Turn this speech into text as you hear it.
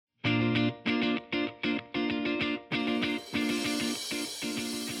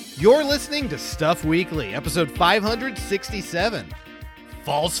You're listening to Stuff Weekly, episode 567,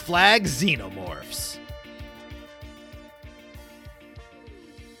 False Flag Xenomorphs.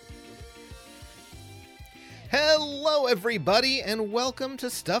 Hello, everybody, and welcome to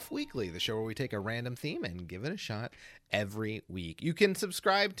Stuff Weekly, the show where we take a random theme and give it a shot every week. You can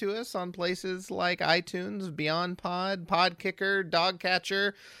subscribe to us on places like iTunes, Beyond Pod, Podkicker,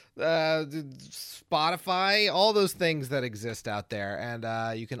 Dogcatcher, Spotify, all those things that exist out there.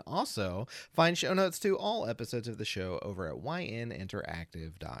 And you can also find show notes to all episodes of the show over at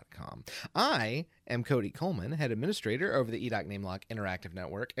yninteractive.com. I am Cody Coleman, head administrator over the EDOC Namelock Interactive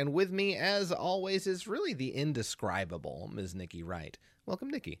Network, and with me, as always, is really the indescribable Ms. Nikki Wright. Welcome,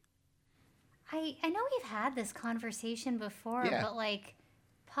 Nikki. I know we've had this conversation before, Yeah. but like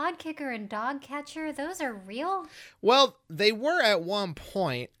Podkicker and Dogcatcher, those are real? Well, they were at one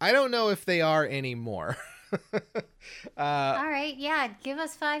point. I don't know if they are anymore. All right, yeah, give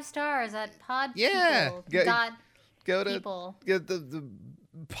us 5 stars at Pod Yeah, People go to people. get the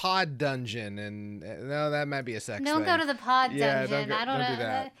pod dungeon, and no, that might be a sex Don't thing. go to the Pod Yeah, Dungeon. don't I don't do know.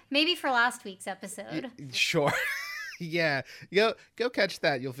 that. Maybe for last week's episode. Sure. Yeah, go catch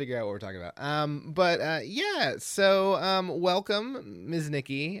that. You'll figure out what we're talking about. Yeah. So, welcome, Ms.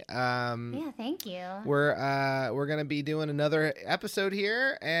 Nikki. Yeah, thank you. We're gonna be doing another episode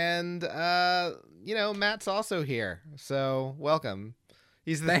here, and Matt's also here. So, welcome.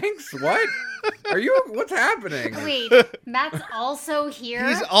 Thanks. What? What's happening? Wait, Matt's also here?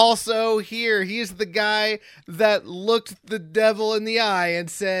 He's also here. He's the guy that looked the devil in the eye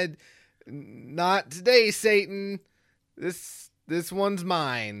and said, "Not today, Satan. This one's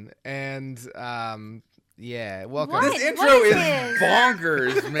mine." And yeah, welcome. What? This intro What is is this?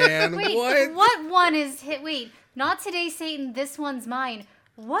 bonkers, man. Wait, what one is hit? Wait, not today, Satan. This one's mine.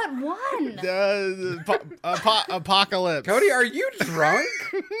 What one? Apocalypse. Cody, are you drunk?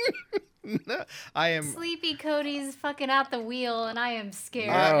 No, I am. Sleepy Cody's fucking at the wheel, and I am scared.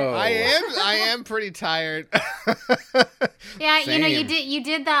 Oh. I am pretty tired. Yeah, you Same. you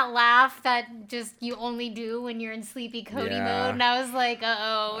did that laugh that just you only do when you're in Sleepy Cody Yeah. mode, and I was like, we're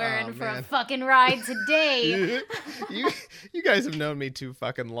Oh, in for man. a fucking ride today. you guys have known me too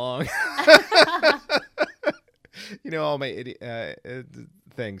fucking long. All my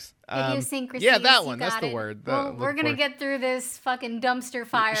things. Idiosyncrasies. Yeah, that one. you That's got the it. word. Well, we're gonna get through this fucking dumpster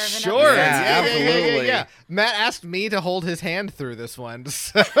fire of an Sure. episode. Yeah, absolutely. Yeah. Matt asked me to hold his hand through this one.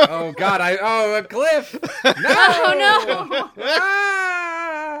 So. Oh God! A cliff! No! Oh no!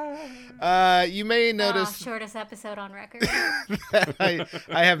 You may notice Shortest episode on record. that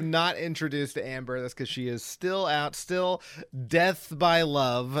I have not introduced Amber. That's because she is still out, still death by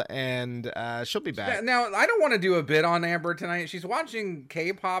love, and she'll be back. Now, I don't want to do a bit on Amber tonight. She's watching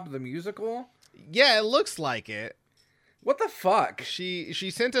K-pop the musical. Yeah, it looks like it. What the fuck? She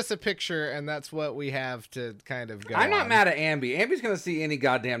sent us a picture, and that's what we have to kind of go I'm not on. mad at Ambi. Ambi's gonna see any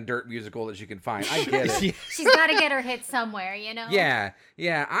goddamn dirt musical that she can find. I get it. Yeah. She's got to get her hit somewhere, you know? Yeah.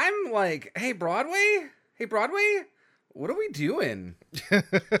 I'm like, hey, Broadway, what are we doing?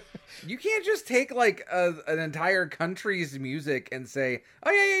 You can't just take like an entire country's music and say,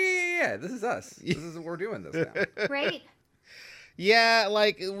 oh yeah, this is us. This is we're doing this now. Right? Yeah,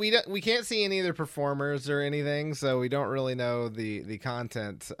 like we can't see any of the performers or anything, so we don't really know the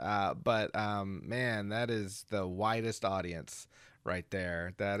content. But man, that is the widest audience right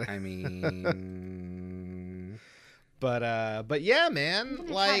there. That I mean, but yeah, man, I'm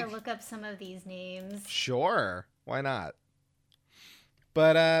gonna like try to look up some of these names. sure, why not?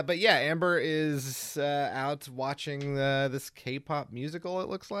 But yeah, Amber is out watching this K-pop musical. It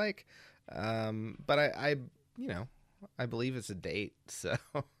looks like, but I I believe it's a date, so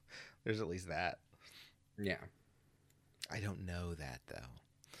there's at least that. yeah. I don't know that though.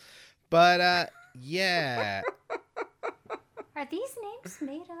 But yeah. Are these names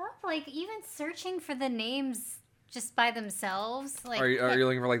made up? Like, even searching for the names just by themselves? Like, Are you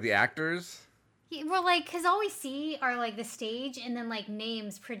looking for like the actors? Well, like, because all we see are, like, the stage and then, like,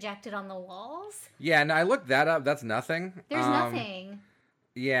 names projected on the walls. Yeah, no, I looked that up. That's nothing. There's nothing.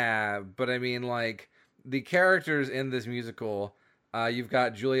 Yeah, but I mean, like, the characters in this musical, you've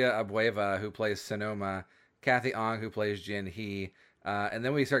got Julia Abueva, who plays Sonoma, Kathy Ong, who plays Jin Hee, and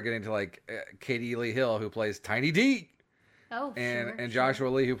then we start getting to, like, Katie Lee Hill, who plays Tiny D, Oh, and sure. Joshua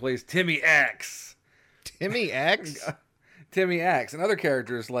Lee, who plays Timmy X. Timmy X? Timmy X, and other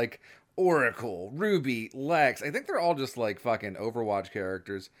characters like Oracle, Ruby, Lex. I think they're all just, like, fucking Overwatch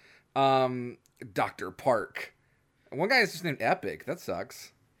characters. Dr. Park. One guy is just named Epic. That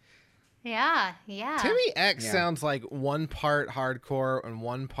sucks. Yeah. Timmy X Yeah. sounds like one part hardcore and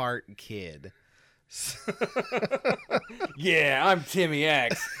one part kid. Yeah, I'm Timmy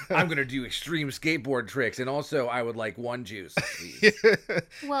X. I'm gonna do extreme skateboard tricks, and also I would like one juice, please.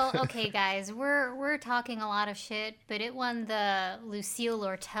 Well, okay, guys, we're talking a lot of shit, but it won the Lucille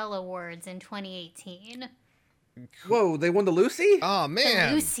Lortel Awards in 2018. Whoa, they won the Lucy? Oh The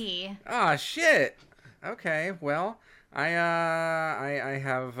man. Lucy. Ah, shit. Okay, well, I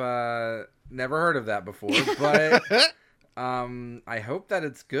have never heard of that before, but I hope that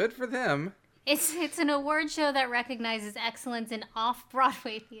it's good for them. It's an award show that recognizes excellence in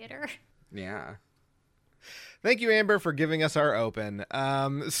off-Broadway theater. Yeah. Thank you, Amber, for giving us our open.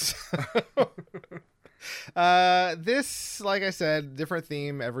 This, like I said, different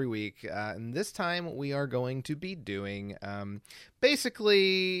theme every week. And this time we are going to be doing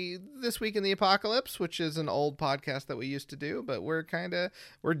basically This Week in the Apocalypse, which is an old podcast that we used to do, but we're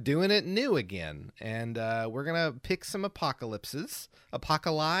doing it new again. And we're going to pick some apocalypses.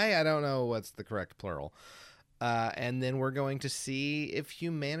 Apocalypse? I don't know what's the correct plural. And then we're going to see if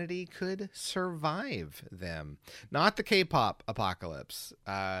humanity could survive them. Not the K-pop apocalypse.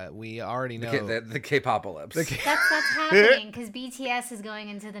 We already know. The K-popocalypse. That's happening because BTS is going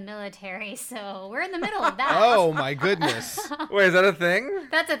into the military, so we're in the middle of that. Oh my goodness. Wait, is that a thing?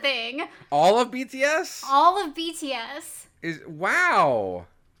 That's a thing. All of BTS? All of BTS. Wow.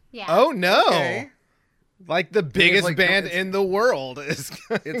 Yeah. Oh no. Okay. Like the biggest like, band it's- in the world is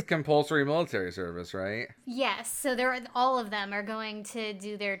It's compulsory military service, right? Yes. So all of them are going to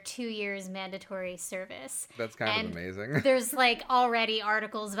do their 2 years mandatory service. That's kind of And amazing. There's like already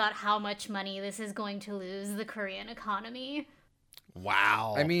articles about how much money this is going to lose the Korean economy.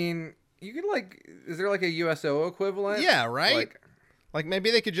 Wow. I mean, you could is there like a USO equivalent? Yeah, right? Like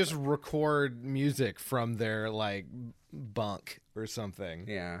maybe they could just record music from their like bunk or something.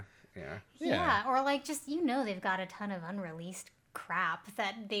 Yeah. Yeah. Or like just, they've got a ton of unreleased crap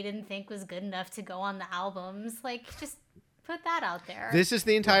that they didn't think was good enough to go on the albums. Like, just put that out there. This is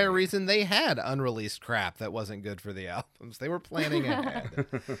the entire reason they had unreleased crap that wasn't good for the albums. They were planning ahead.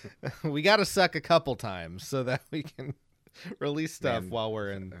 We got to suck a couple times so that we can release stuff Man, while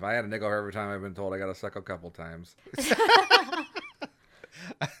we're in. If I had a nickel for every time I've been told I got to suck a couple times.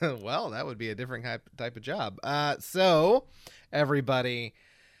 Well, that would be a different type of job. So, everybody,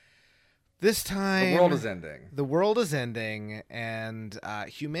 this time The world is ending. The world is ending, and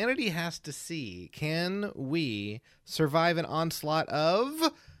humanity has to see, can we survive an onslaught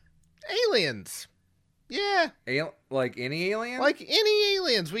of aliens? Yeah. Like any alien? Like any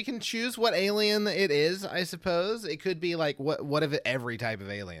aliens. We can choose what alien it is, I suppose. It could be like, what if every type of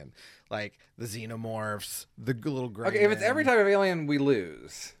alien? Like the xenomorphs, the little gray Okay, if it's men. every type of alien, we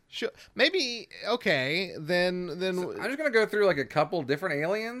lose. Sure. Maybe, okay, then So I'm just gonna go through like a couple different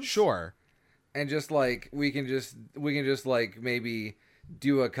aliens. sure. And just like we can just like maybe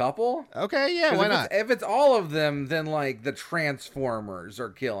do a couple. Okay, yeah, 'Cause why if not? if it's all of them, then like the Transformers are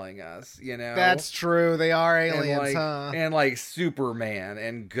killing us, That's true. They are and aliens, like, huh? and like Superman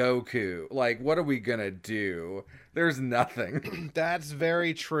and Goku. Like, what are we gonna do? There's nothing. That's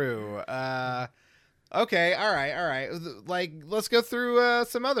very true. Okay, all right. Like, let's go through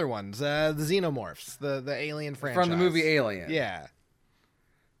some other ones. The Xenomorphs, the alien franchise From the movie Alien. Yeah,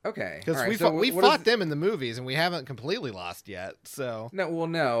 Okay. because all right, we so we what fought is- them in the movies, and we haven't completely lost yet. So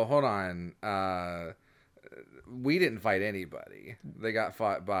No, hold on. We didn't fight anybody. They got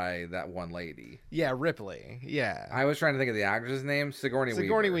fought by that one lady. yeah, Ripley. Yeah, I was trying to think of the actress's name, Sigourney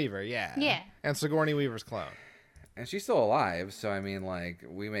Sigourney Weaver. Weaver. Yeah, Yeah. and Sigourney Weaver's clone. And she's still alive, so I mean, like,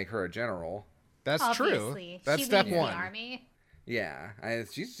 we make her a general. That's Obviously. true. That's she step leads one. The army. Yeah,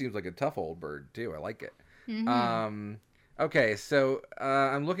 she seems like a tough old bird too. I like it. Mm-hmm. Okay, so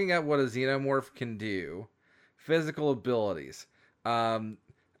I'm looking at what a xenomorph can do. Physical abilities.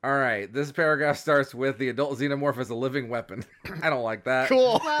 All right, this paragraph starts with the adult xenomorph as a living weapon. I don't like that.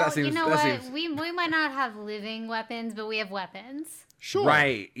 Cool. Well, seems- you know that what? seems- We might not have living weapons, but we have weapons. Sure.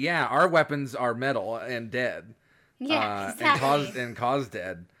 Right? Yeah, our weapons are metal and dead. Yeah, And exactly. cause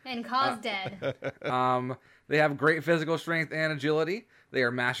dead. And cause dead. They have great physical strength and agility. They are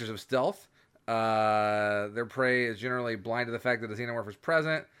masters of stealth. Their prey is generally blind to the fact that the xenomorph is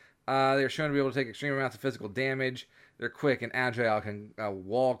present. They are shown to be able to take extreme amounts of physical damage. They're quick and agile, can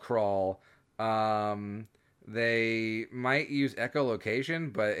wall crawl. They might use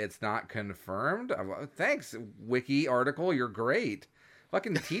echolocation, but it's not confirmed. Thanks, wiki article. You're great.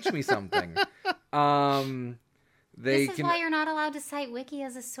 Fucking teach me something. They This is can. why you're not allowed to cite Wiki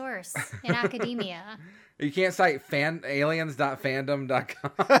as a source in academia. You can't cite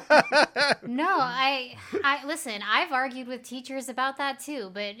aliens.fandom.com. No, I listen. I've argued with teachers about that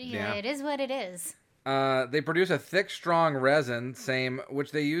too, but Yeah. it is what it is. They produce a thick, strong resin,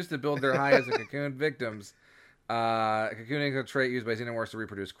 which they use to build their hives and cocoon victims. Cocooning is a trait used by xenomorphs to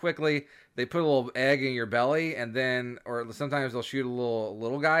reproduce quickly. They put a little egg in your belly, or sometimes they'll shoot a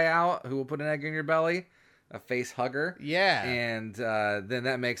little guy out who will put an egg in your belly, a face hugger. Yeah. And then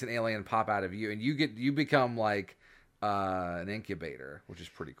that makes an alien pop out of you, and you become like an incubator, which is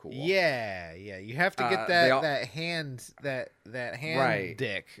pretty cool. Yeah. You have to get that hand Right.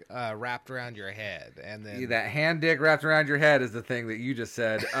 dick wrapped around your head, and then That hand dick wrapped around your head is the thing that you just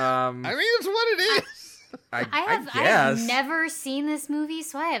said. I mean, it's what it is. I I guess. have never seen this movie,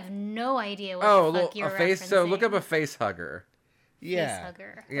 so I have no idea what the fuck you're a face. referencing. So look up a face hugger. Yeah.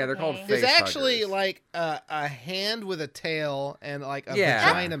 Hugger. Yeah, they're called Okay. face There's actually huggers. like a hand with a tail and like a Yeah.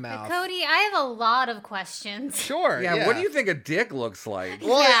 vagina mouth. Cody, I have a lot of questions. Sure. Yeah, what do you think a dick looks like?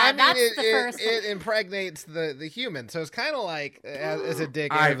 Well, Yeah, I mean, that's the first it one. impregnates the human, so it's kind of like as a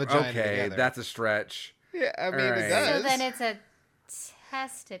dick and a vagina Okay, together. that's a stretch. Yeah, I mean, Alright. it does. So then it's a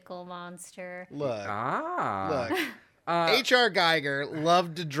testicle monster. Look. Ah. H.R. Geiger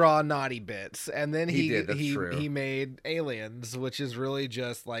loved to draw naughty bits, and then He did, that's true. he made Aliens, which is really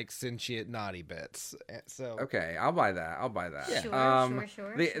just like sentient naughty bits. So Okay, I'll buy that. Yeah.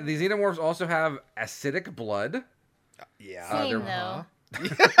 Sure. The xenomorphs also have acidic blood. yeah, Same they're-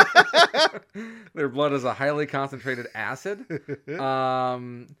 though. Their blood is a highly concentrated acid.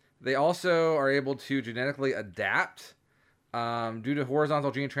 They also are able to genetically adapt. Due to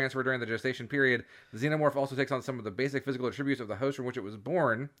horizontal gene transfer during the gestation period, the xenomorph also takes on some of the basic physical attributes of the host from which it was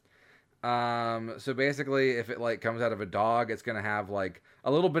born. So basically, if it like comes out of a dog, it's gonna have like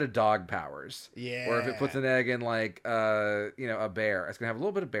a little bit of dog powers. yeah. Or if it puts an egg in like a bear, it's gonna have a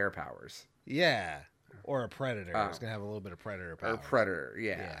little bit of bear powers. yeah, or a predator, Oh. it's gonna have a little bit of predator Or power. predator.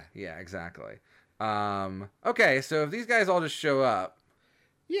 Yeah, exactly. Okay, so if these guys all just show up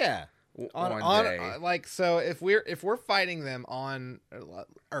Yeah. one day, Like, so if we're fighting them on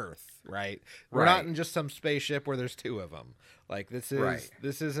Earth, right? We're not Right. in just some spaceship where there's two of them. Like this is Right.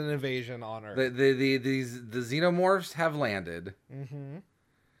 this is an invasion on Earth. the xenomorphs have landed. Mm-hmm.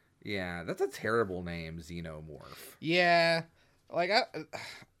 Yeah, that's a terrible name, xenomorph. Yeah, like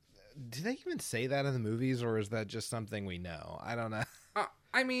do they even say that in the movies, or is that just something we know? I don't know.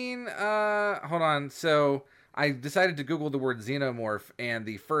 I mean, hold on. So I decided to Google the word xenomorph, and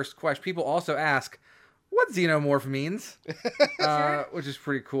the first question people also ask what xenomorph means, which is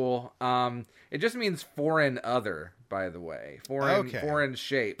pretty cool. It just means foreign other, by the way, foreign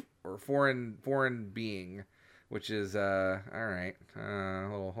shape or foreign being, which is all right, a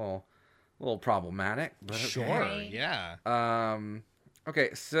little problematic, but okay. Sure. Right. Yeah.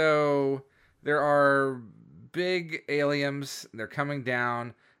 Okay, so there are big aliens. They're coming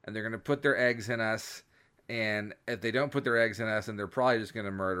down, and they're gonna put their eggs in us. And if they don't put their eggs in us, then they're probably just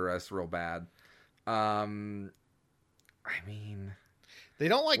gonna murder us real bad. I mean, They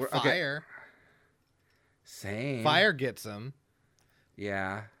don't like okay. fire. same. Fire gets them.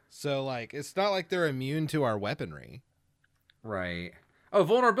 Yeah. So like it's not like they're immune to our weaponry. Right. Oh,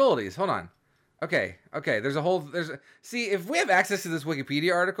 vulnerabilities. Hold on. Okay. See, if we have access to this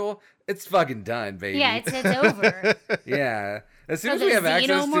Wikipedia article, it's fucking done, baby. Yeah, it's over. Yeah. As soon So as the we have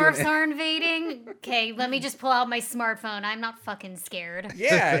access to xenomorphs it. are invading? Okay, let me just pull out my smartphone. I'm not fucking scared.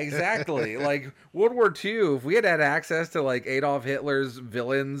 Yeah, exactly. Like World War II, if we had access to like Adolf Hitler's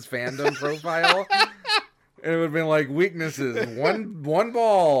villains fandom profile, it would have been like weaknesses, one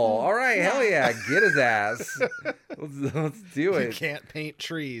ball. All right, hell yeah, get his ass. Let's do You it. can't paint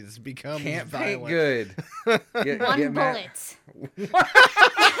trees. Become Can't violent. paint good. One get mad- bullet.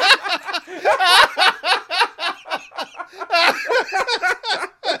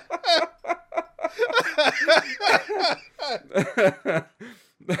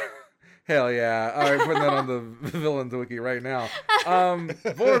 Hell yeah. All right, putting that on the villains wiki right now.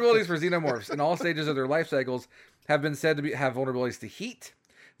 Vulnerabilities for xenomorphs in all stages of their life cycles have been said to have vulnerabilities to heat.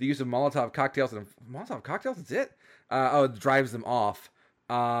 The use of Molotov cocktails that's it? It drives them off.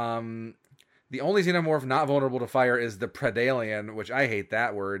 The only xenomorph not vulnerable to fire is the Predalien, which I hate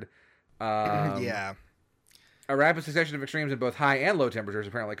that word. Yeah. A rapid succession of extremes in both high and low temperatures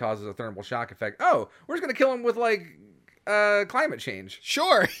apparently causes a thermal shock effect. Oh, we're just gonna kill him with like climate change.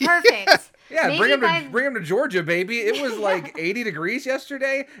 Sure. Perfect. Yeah, Maybe bring him to Georgia, baby. It was like 80 degrees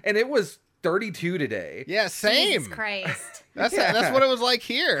yesterday, and it was 32 today. Yeah, same. Jesus Christ. That's Yeah. that's what it was like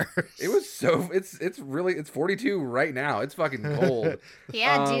here. It was so it's 42 right now. It's fucking cold.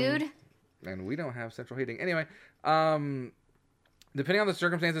 Yeah, dude. And we don't have central heating. Anyway, depending on the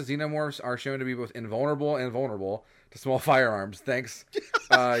circumstances, xenomorphs are shown to be both invulnerable and vulnerable to small firearms. Thanks.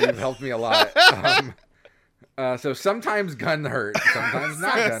 You've helped me a lot. So sometimes gun hurt, sometimes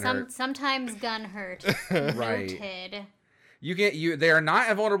not gun hurt. Sometimes gun hurt. Right. Noted. They are not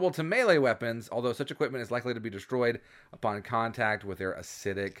invulnerable to melee weapons, although such equipment is likely to be destroyed upon contact with their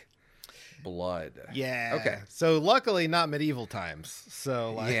acidic blood. Yeah. Okay. So luckily not medieval times.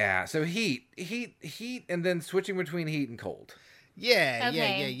 So like Yeah. So heat, and then switching between heat and cold. Yeah,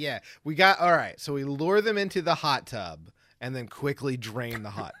 Okay. yeah. We got all right. So we lure them into the hot tub and then quickly drain the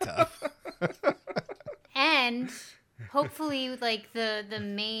hot tub. And hopefully, like the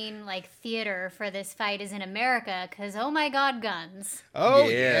main like theater for this fight is in America, because oh my god, guns. Oh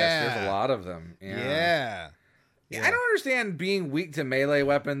yes, yeah. there's a lot of them. Yeah. I don't understand being weak to melee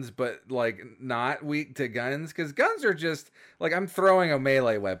weapons, but like not weak to guns, because guns are just like I'm throwing a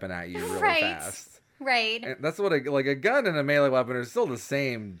melee weapon at you really Right. fast. Right. And that's what a gun and a melee weapon are still the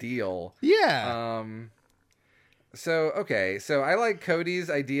same deal. Yeah. So I like Cody's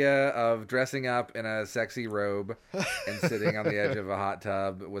idea of dressing up in a sexy robe and sitting on the edge of a hot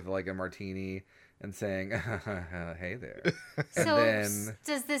tub with like a martini and saying, "Hey there." And So then,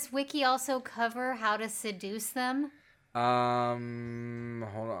 does this wiki also cover how to seduce them?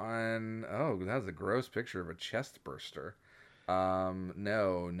 hold on. Oh, that was a gross picture of a chest burster.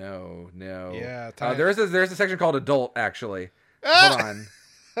 No. Yeah, There's a section called adult actually. Hold on.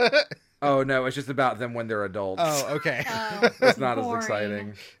 Oh no, it's just about them when they're adults. Oh, okay. That's not as boring.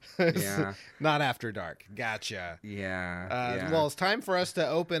 exciting. Yeah. Not after dark. Gotcha. Yeah. Well, it's time for us to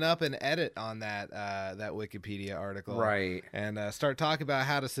open up and edit on that Wikipedia article, Right. And start talking about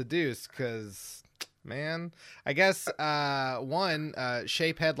how to seduce. Because, man, I guess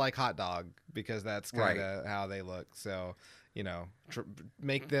shape head like hot dog, because that's kind of how they look. So,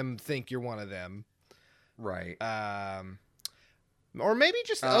 make them think you're one of them. Right. Or maybe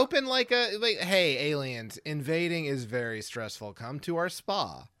just open hey, aliens, invading is very stressful. Come to our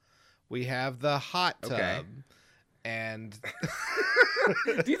spa. We have the hot tub. Okay. And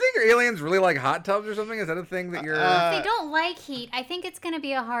Do you think aliens really like hot tubs or something? Is that a thing that you're If they don't like heat, I think it's going to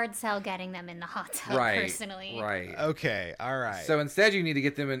be a hard sell getting them in the hot tub, right? personally. Right. okay, all right. So instead, you need to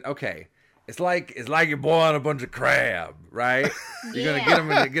get them in. Okay. It's like you're boiling a bunch of crab, right? You're Yeah.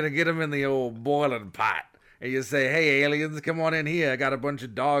 gonna get them in the old boiling pot, and you say, "Hey, aliens, come on in here. I got a bunch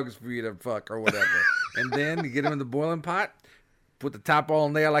of dogs for you to fuck or whatever." And then you get them in the boiling pot, put the top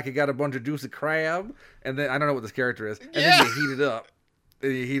on there like you got a bunch of juicy crab, and then I don't know what this character is, and then you heat it up.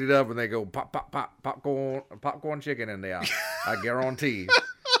 And you heat it up, and they go pop, pop, pop, popcorn chicken in there. I guarantee.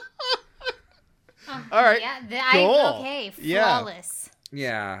 All right. Yeah. Cool. Okay. Yeah. Flawless.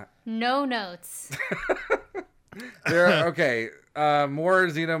 Yeah. No notes. Okay. More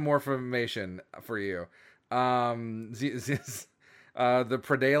xenomorphimation for you. The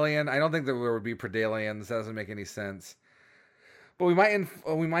Predalien. I don't think that there would be Predaliens. That doesn't make any sense. But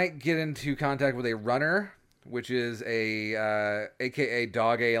we might get into contact with a runner, which is AKA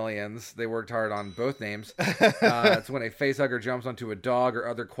dog aliens. They worked hard on both names. It's when a facehugger jumps onto a dog or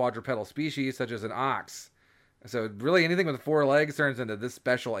other quadrupedal species, such as an ox. So really anything with 4 legs turns into this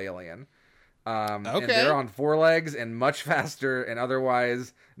special alien. And they're on 4 legs and much faster, and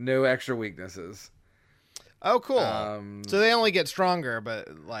otherwise no extra weaknesses. Oh, cool. So they only get stronger, but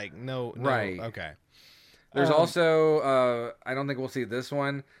no. Right. Okay. There's also, I don't think we'll see this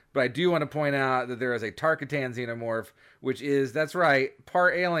one, but I do want to point out that there is a Tarkatan xenomorph, which is, that's right,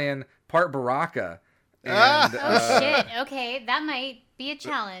 part alien, part Baraka. And, Oh shit. Okay, that might be a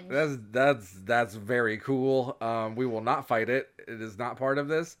challenge. That's very cool. We will not fight it. It is not part of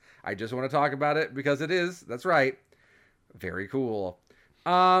this. I just want to talk about it because it is. That's right. Very cool.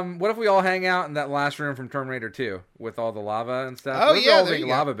 What if we all hang out in that last room from Terminator 2 with all the lava and stuff? Oh, What if yeah, all there big you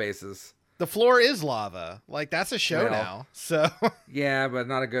go. lava bases. The floor is lava. That's a show Well. now. So Yeah, but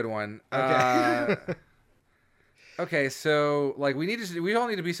not a good one. Okay. Okay, so we all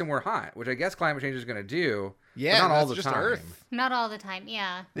need to be somewhere hot, which I guess climate change is going to do. yeah, but not all that's the just time. Earth. Not all the time.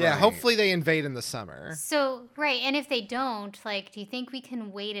 Yeah. Yeah, Right. hopefully they invade in the summer. So right, and if they don't, do you think we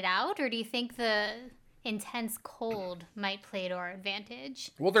can wait it out, or do you think the intense cold might play to our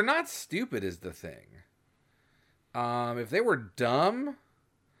advantage? Well, they're not stupid, is the thing. If they were dumb,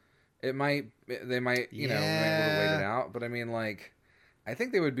 they might be able to wait it out. But I mean, I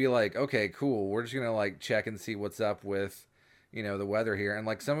think they would be like, okay, cool, we're just gonna check and see what's up with, the weather here,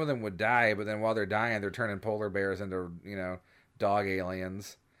 and some of them would die, but then while they're dying, they're turning polar bears into dog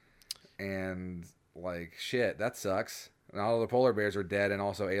aliens, and shit, that sucks. And all the polar bears are dead and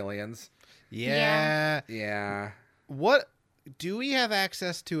also aliens. Yeah. Yeah. What do we have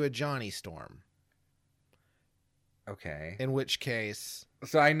access to a Johnny Storm? Okay. In which case,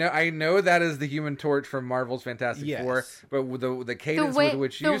 So I know that is the Human Torch from Marvel's Fantastic Yes. Four, but with the cadence with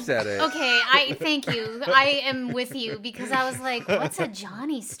which you said it. Okay, I thank you. I am with you because I was like, what's a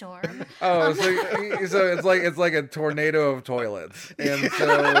Johnny Storm? Oh, so it's like a tornado of toilets, and so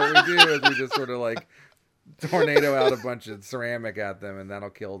what we do is we just sort of like tornado out a bunch of ceramic at them, and that'll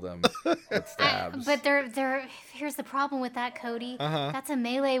kill them with stabs. But here's the problem with that, Cody. Uh-huh. That's a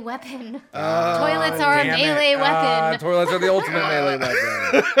melee weapon. Oh, Toilets are a Damn it. melee weapon. Toilets are the ultimate melee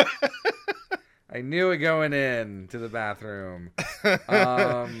weapon. I knew it going in to the bathroom.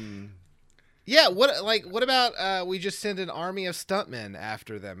 yeah. What about we just send an army of stuntmen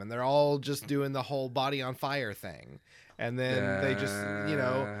after them, and they're all just doing the whole body on fire thing, and then they just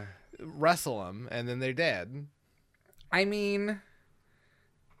wrestle them, and then they're dead. I mean,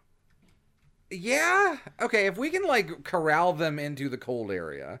 yeah. Okay, if we can like corral them into the cold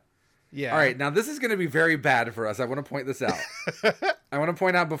area. Yeah. All right, now this is going to be very bad for us. I want to point this out. I want to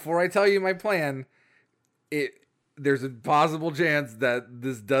point out before I tell you my plan, there's a possible chance that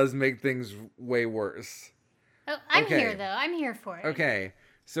this does make things way worse. Oh, I'm Okay. here though. I'm here for it. Okay.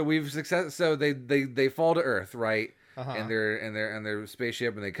 So so they fall to Earth, right? Uh-huh. And they're in their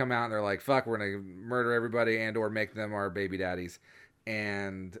spaceship, and they come out and they're like, "Fuck, we're gonna murder everybody and or make them our baby daddies."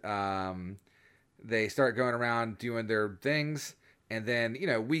 And they start going around doing their things, and then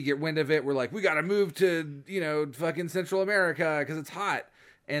we get wind of it. We're like, we gotta move to fucking Central America because it's hot.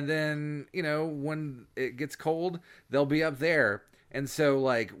 And then when it gets cold, they'll be up there, and so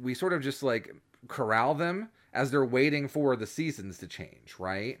like we sort of just like corral them as they're waiting for the seasons to change,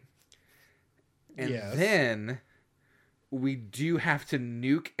 right? And Yes. then we do have to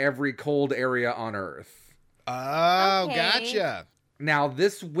nuke every cold area on Earth. Oh, Okay. gotcha. Now,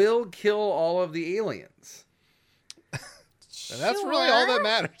 this will kill all of the aliens. And that's really all that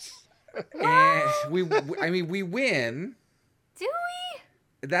matters. And we win. Do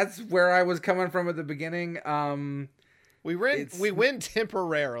we? That's where I was coming from at the beginning. We win. It's- We win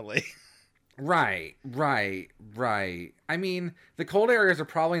temporarily. Right. I mean, the cold areas are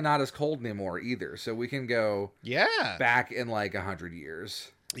probably not as cold anymore either, so we can go Yeah. back in like 100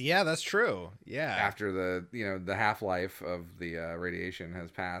 years Yeah, that's true. Yeah. after the half-life of the radiation has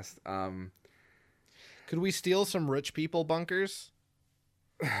passed. Could we steal some rich people bunkers?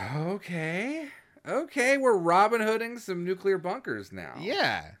 Okay, we're Robin Hooding some nuclear bunkers now.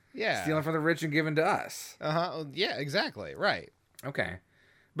 Yeah. Yeah. Stealing from the rich and giving to us. Uh-huh. Yeah, exactly. Right. Okay.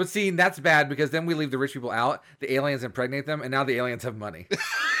 But see, that's bad because then we leave the rich people out, the aliens impregnate them, and now the aliens have money.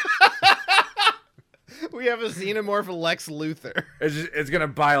 We have a xenomorph Lex Luthor. It's going to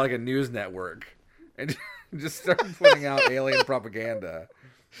buy like a news network and just start putting out alien propaganda.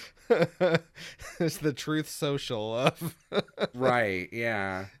 It's the Truth Social of. Right,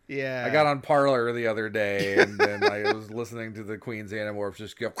 yeah. Yeah. I got on Parler the other day, and then I was listening to the Queen's Animorphs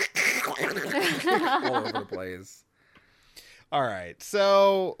just go all over the place. All right.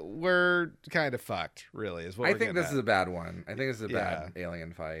 So we're kind of fucked, really, is what I we're think getting this at. is a bad one. I think this is a Yeah. bad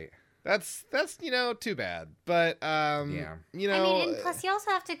alien fight. That's too bad. But Yeah. I mean, and plus you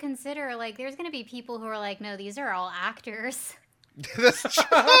also have to consider like there's gonna be people who are like, no, these are all actors. that's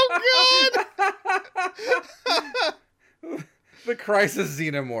oh god. The crisis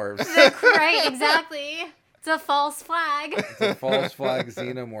xenomorphs. Right, exactly. It's a false flag. It's a false flag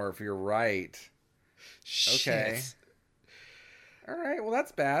xenomorph. You're right. Okay. Shit. All right. Well,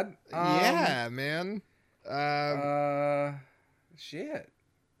 that's bad. Yeah, man. Shit.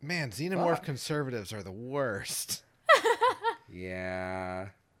 Man, xenomorph Fuck. conservatives are the worst. Yeah.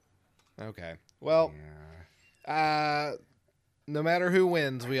 Okay. Well, Yeah. no matter who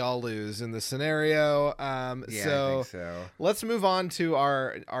wins, we all lose in the scenario. Yeah. I So think so. let's move on to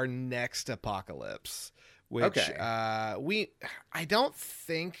our next apocalypse, which Okay. I don't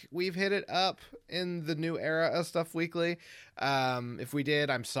think we've hit it up in the new era of Stuff Weekly. If we did,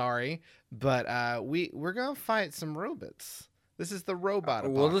 I'm sorry, but we're gonna fight some robots. This is the robot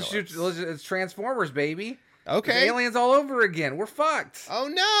Well, apocalypse. it's Transformers, baby. Okay. It's aliens all over again. We're fucked. Oh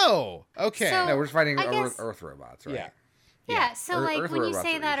no. Okay. So- No, we're just fighting I guess- Earth robots, right? Yeah. Yeah, so like Earth when you robots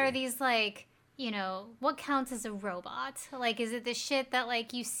say are that, easy. are these like, what counts as a robot? Like, is it the shit that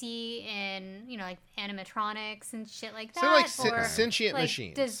like you see in, like animatronics and shit like that? So like or sentient like,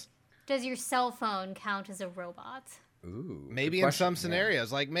 machines. does your cell phone count as a robot? Ooh. Maybe good in question, some yeah.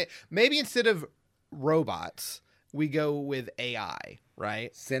 scenarios, like maybe instead of robots, we go with AI,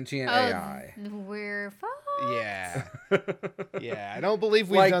 right? Sentient Oh, AI. we're fucked. Yeah, yeah. I don't believe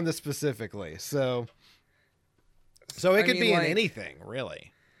we've Like- done this specifically, so it I could mean, be in like- anything,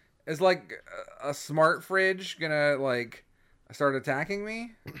 really. Is like a smart fridge gonna like start attacking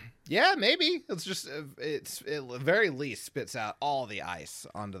me? Yeah, maybe. It's just it at very least spits out all the ice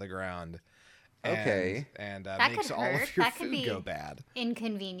onto the ground. Okay. And That makes could all hurt. of your That could food be go bad.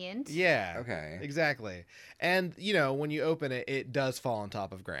 inconvenient. Yeah. Okay. Exactly. And when you open it, it does fall on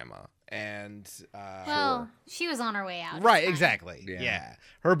top of Grandma. And Well, she was on her way out. It's right, fine. exactly. Yeah. Yeah.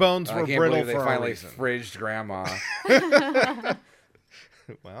 Her bones I were can't brittle believe they for a finally reason. fridged Grandma.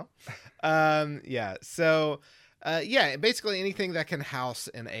 Well, yeah. So, yeah, basically anything that can house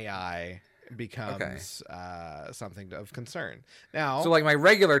an AI becomes something of concern. Now, So like my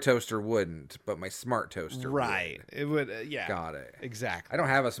regular toaster wouldn't, but my smart toaster right, would. it would. Yeah, Got it. exactly. I don't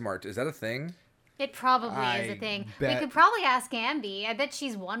have a smart. Is that a thing? It probably is I a thing. bet- We could probably ask Ambi. I bet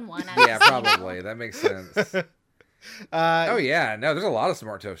she's won one. Yeah, probably. That makes sense. Uh, Oh yeah, no, there's a lot of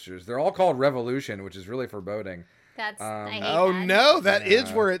smart toasters. They're all called Revolution, which is really foreboding. That's. I hate oh that. no, that is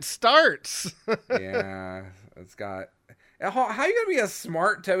Yeah. where it starts. Yeah, it's got. How you gonna be a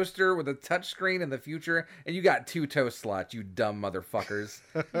smart toaster with a touchscreen in the future, and you got 2 toast slots? You dumb motherfuckers.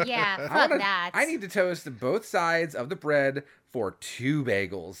 Yeah, I fuck wanna- that. I need to toast both sides of the bread for 2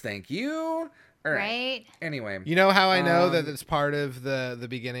 bagels. Thank you. All right. Right? Anyway, You know how I know that Um, it's part of the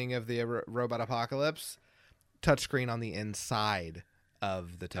beginning of the robot apocalypse? Touchscreen on the inside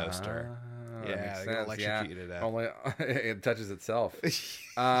of the toaster. that Yeah, makes they gonna sense, electrocute it out. Only it touches itself.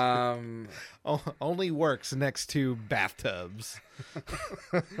 Only works next to bathtubs.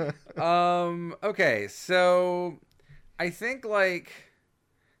 Okay, so I think like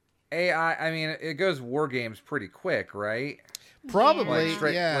AI. I mean, it goes war games pretty quick, right? Probably, Yeah.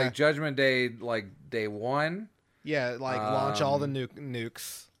 Straight, yeah. like Judgment Day, like day 1. Yeah, like launch all the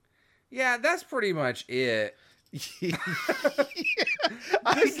nukes. Yeah, that's pretty much it. Yeah.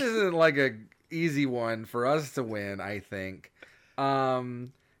 This isn't like a easy one for us to win, I think.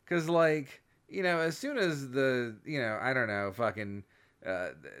 Cuz like, as soon as the, I don't know, fucking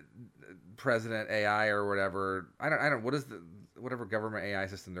President AI or whatever, I don't what is the whatever government AI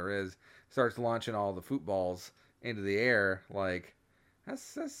system there is starts launching all the footballs into the air, like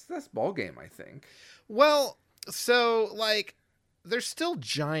that's ball game, I think. Well, so like there's still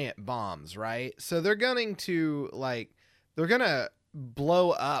giant bombs, right? So they're going to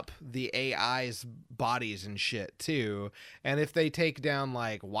blow up the AI's bodies and shit too. And if they take down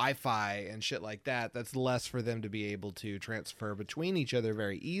like Wi-Fi and shit like that, that's less for them to be able to transfer between each other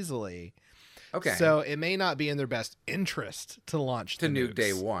very easily. Okay. So it may not be in their best interest to launch to the nuke nukes.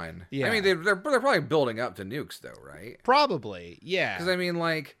 day 1. Yeah. I mean, they're probably building up to nukes though, right? Probably, yeah. Because I mean,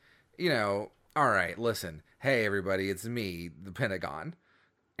 like, all right, listen, hey everybody, it's me, the Pentagon,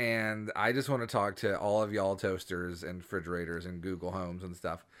 and I just want to talk to all of y'all toasters and refrigerators and Google Homes and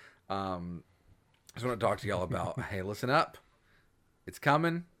stuff. I just want to talk to y'all about, hey, listen up, it's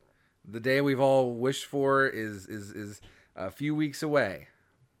coming. The day we've all wished for is a few weeks away,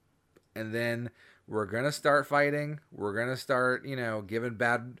 and then we're gonna start fighting. We're gonna start, giving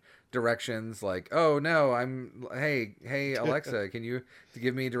bad directions, like, oh no, hey Alexa, can you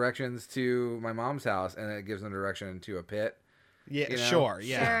give me directions to my mom's house, and it gives them direction to a pit. Yeah, sure,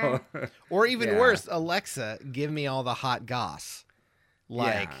 yeah. Sure. Or even Yeah. worse, Alexa, give me all the hot goss.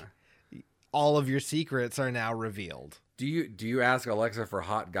 Like all of your secrets are now revealed. Do you ask Alexa for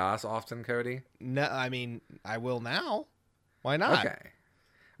hot goss often, Cody? No, I mean, I will now. Why not? Okay.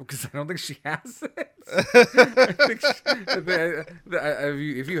 Because I don't think she has it. I think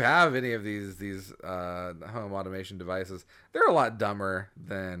if you have any of these home automation devices, they're a lot dumber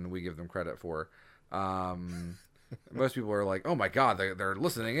than we give them credit for. Most people are like, "Oh my god, they're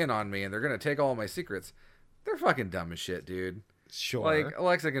listening in on me and they're gonna take all my secrets." They're fucking dumb as shit, dude. Sure. Like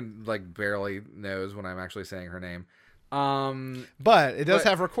Alexa can barely knows when I'm actually saying her name. But it does but-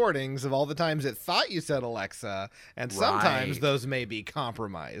 have recordings of all the times it thought you said Alexa, and sometimes Right. those may be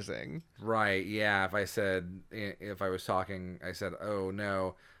compromising. Right, yeah. If I was talking, I said, "Oh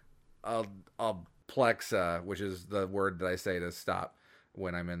no, Alexa," which is the word that I say to stop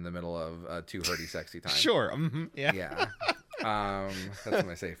when I'm in the middle of too hurdy sexy time. Sure. Yeah. Yeah. That's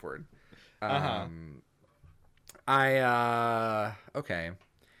my safe word. Uh-huh. Okay.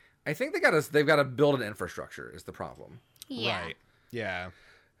 I think they've got to build an infrastructure is the problem. Yeah. Right. Yeah.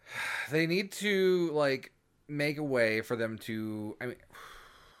 They need to make a way for them to, I mean,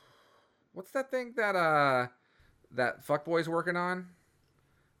 what's that thing that fuckboy's working on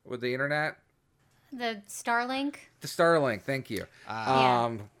with the internet? The Starlink. The Starlink, thank you.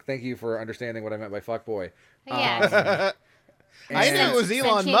 Yeah. Thank you for understanding what I meant by fuckboy. Yeah. I knew it was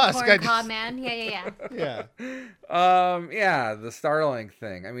Elon Sentient Musk. corn I cob just, man. Yeah. yeah. Yeah, the Starlink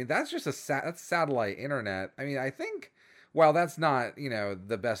thing. I mean, that's just that's satellite internet. I mean, I think while that's not,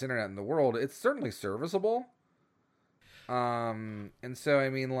 the best internet in the world, it's certainly serviceable. And so I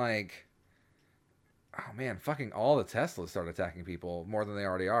mean, like, oh man, fucking all the Teslas start attacking people more than they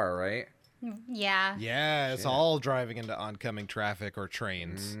already are, right? Yeah. Yeah, it's Shit. all driving into oncoming traffic or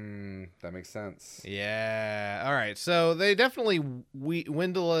trains. That makes sense. Yeah. All right. So they definitely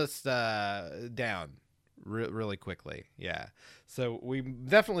dwindle us down really quickly. Yeah. So we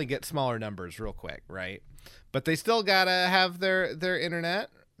definitely get smaller numbers real quick, right? But they still gotta have their internet.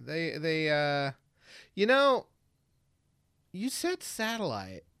 They you know, you said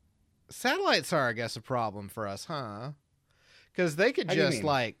satellite. Satellites are, I guess, a problem for us, huh? Because they could How do you just mean?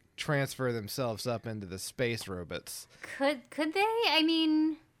 like transfer themselves up into the space robots. Could they? I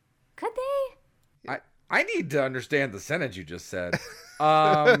mean, could they? I need to understand the sentence you just said.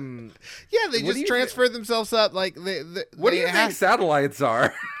 Yeah, they What do just you transfer themselves up. Like they What do they you think satellites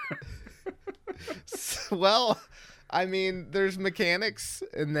are? Well, I mean, there's mechanics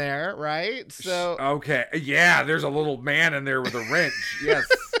in there, right? So Okay, yeah, there's a little man in there with a wrench. Yes.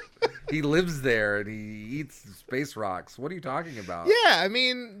 He lives there and he eats space rocks. What are you talking about? yeah, I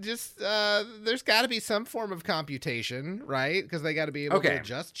mean, just there's got to be some form of computation, right? Because they got to be able to Okay.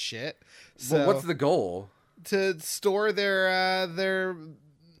 adjust shit. So Well, what's the goal? to store their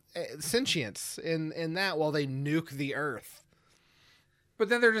sentience in that while they nuke the Earth. But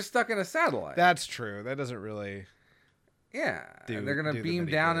then they're just stuck in a satellite. That's true. That doesn't really. Yeah, Do- and they're gonna do them beam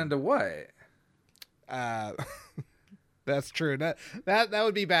any down good. into what? That's true. That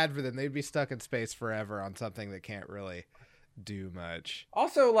would be bad for them. They'd be stuck in space forever on something that can't really do much.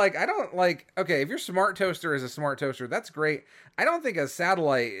 Also, like, I don't like. Okay, if your smart toaster is a smart toaster, that's great. I don't think a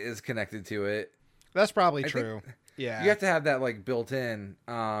satellite is connected to it. That's probably I think true. Yeah. You have to have that like built in.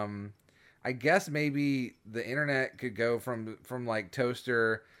 I guess maybe the internet could go from like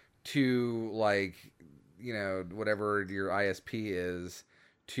toaster to like, you know, whatever your ISP is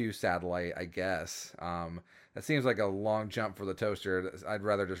to satellite. I guess. That seems like a long jump for the toaster. I'd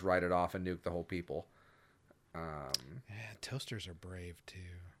rather just write it off and nuke the whole people. Yeah, toasters are brave too.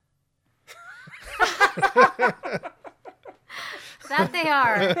 That they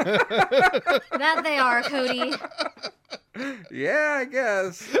are. That they are, Cody. Yeah, I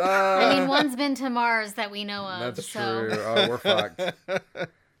guess. I mean, one's been to Mars that we know of. That's so. true. Oh, we're fucked.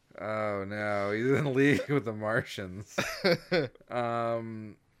 Oh no, he's in league with the Martians.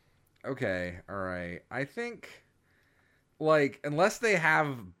 Okay, all right. I think, like, unless they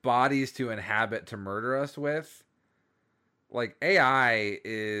have bodies to inhabit to murder us with, like, AI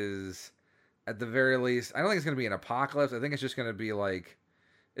is, at the very least, I don't think it's going to be an apocalypse. I think it's just going to be, like,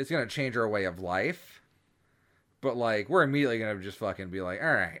 it's going to change our way of life. But, like, we're immediately going to just fucking be like,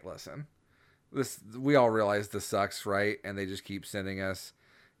 all right, listen. We all realize this sucks, right? And they just keep sending us,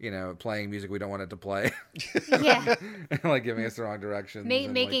 you know, playing music we don't want it to play. Yeah. And, like, giving us the wrong directions. and, like,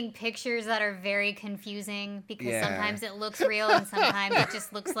 Making pictures that are very confusing because Yeah. sometimes it looks real and sometimes it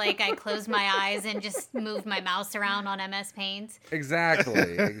just looks like I closed my eyes and just moved my mouse around on MS Paint.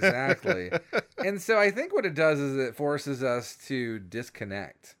 Exactly. And so I think what it does is it forces us to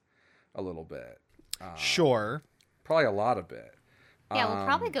disconnect a little bit. Sure. Probably a lot of it. Yeah, we'll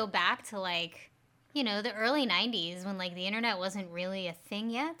probably go back to like, you know, the early 90s when like the internet wasn't really a thing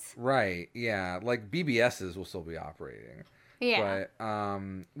yet. Right. Yeah. Like BBSs will still be operating. Yeah. But,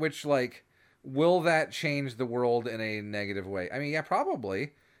 which, like, will that change the world in a negative way? I mean, yeah,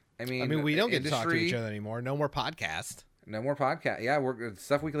 probably. I mean, we don't get to talk to industry- each other anymore. No more podcast. No more podcast. Yeah,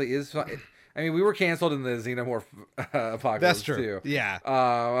 Stuff Weekly is fun. I mean, we were canceled in the Xenomorph apocalypse That's true. too. Yeah.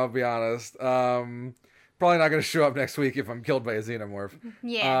 I'll be honest. Probably not going to show up next week if I'm killed by a Xenomorph.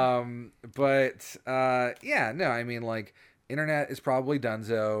 Yeah. Yeah, no, I mean, like, internet is probably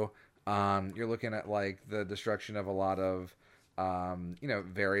donezo. You're looking at, like, the destruction of a lot of, you know,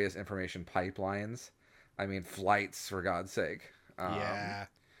 various information pipelines. I mean, flights, for God's sake. Yeah.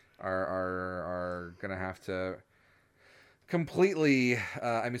 Are going to have to completely,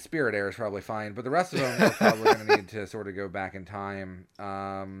 I mean, Spirit Air is probably fine, but the rest of them are probably going to need to sort of go back in time.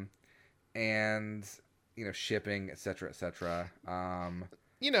 And, you know, shipping, et cetera.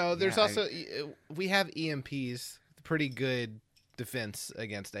 You know, there's Yeah, also we have EMPs, pretty good defense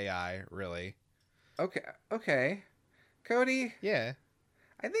against AI, really. Okay. Cody, Yeah.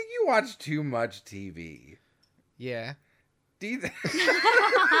 I think you watch too much TV. Yeah. Do you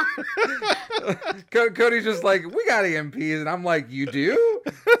Cody's just like, we got EMPs, and I'm like, you do?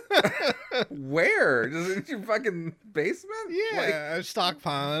 Where? Just in your fucking basement? Yeah, I'm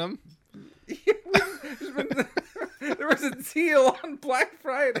stockpiling them. There was a deal on Black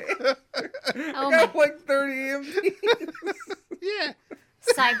Friday. Oh I got like 30 EMPs. Yeah.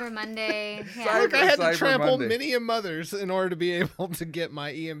 Cyber Monday. Yeah. Cyber- Look, I had to Cyber trample Monday. many a mothers in order to be able to get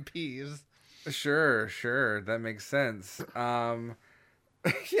my EMPs. Sure. That makes sense.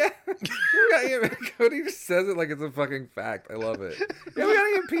 Yeah, Cody just says it like it's a fucking fact. I love it. Yeah, we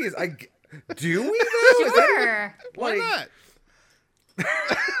got EMPs. Do we though? Sure. Why Like- not?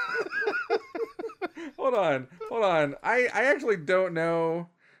 Hold on. I actually don't know.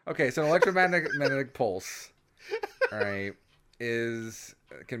 Okay, so an electromagnetic pulse, all right,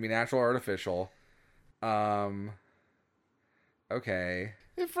 can be natural or artificial. Okay.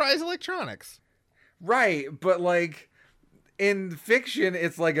 It fries electronics. Right, but like in fiction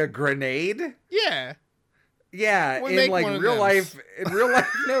it's like a grenade. Yeah. Yeah, We in make like one of real them. life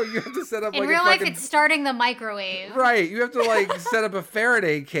no, you have to set up In like real a life, fucking it's starting the microwave. Right, you have to like set up a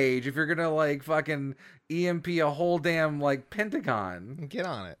Faraday cage if you're going to like fucking EMP a whole damn like Pentagon. Get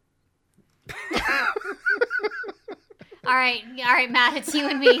on it. All right, Matt, it's you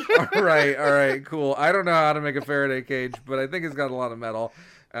and me. All right, cool. I don't know how to make a Faraday cage, but I think it's got a lot of metal.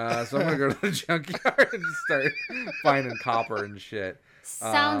 So I'm gonna go to the junkyard and just start finding copper and shit.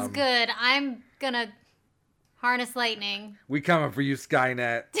 Sounds good. I'm gonna harness lightning. We coming for you,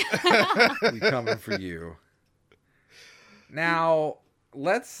 Skynet. We coming for you. Now,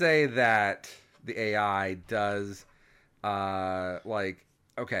 let's say that the AI does,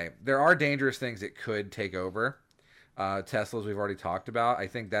 okay, there are dangerous things it could take over. Teslas we've already talked about. I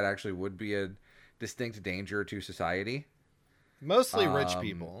think that actually would be a distinct danger to society. Mostly rich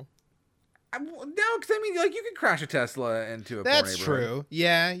people. No, because I mean, like, you could crash a Tesla into a poor That's neighborhood. true.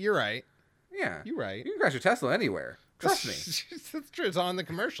 Yeah, you're right. Yeah, You're right. You can crash a Tesla anywhere. Trust me. That's true. It's on the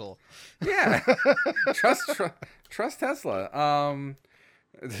commercial. Yeah, trust Tesla.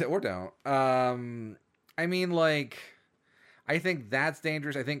 Or don't. I mean, like, I think that's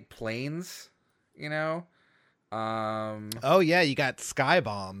dangerous. I think planes, you know. Oh yeah, you got sky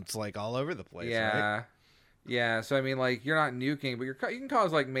bombs like all over the place. Yeah. Right? Yeah, so I mean, like, you're not nuking, but you can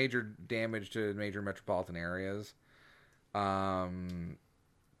cause like major damage to major metropolitan areas,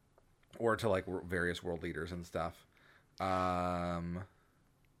 or to like various world leaders and stuff. Trying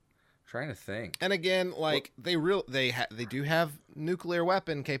to think. And again, like they do have nuclear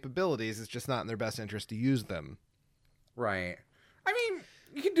weapon capabilities. It's just not in their best interest to use them. Right. I mean,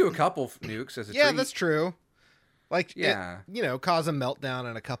 you can do a couple nukes as a Yeah, treat. that's true. Like, Yeah. cause a meltdown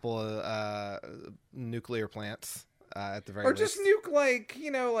in a couple of nuclear plants at the very Or least. just nuke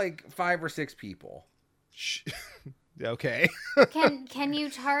like 5 or 6 people. Okay. Can you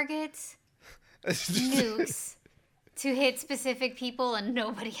target nukes to hit specific people and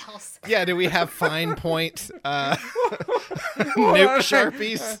nobody else? Yeah, do we have fine point Hold nuke on.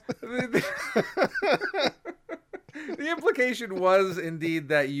 sharpies? The implication was indeed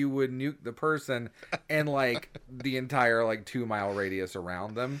that you would nuke the person and like the entire like 2-mile radius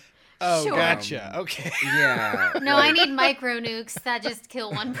around them. Oh, Sure. gotcha. Okay. Yeah. No, I need micro nukes that just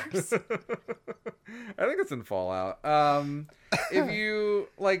kill one person. I think it's in Fallout. If you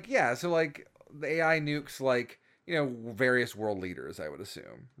so like the AI nukes like, various world leaders, I would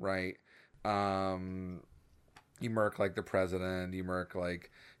assume, right? You murk like the president, you murk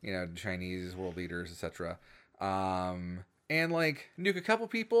like, Chinese world leaders, etc. And like nuke a couple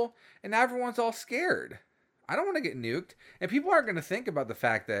people and now everyone's all scared. I don't want to get nuked. And people aren't going to think about the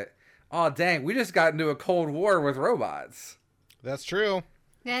fact that, oh, dang, we just got into a Cold War with robots. That's true.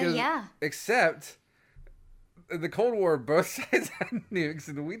 Yeah. Except the Cold War, both sides had nukes,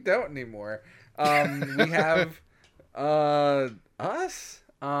 and we don't anymore. We have us,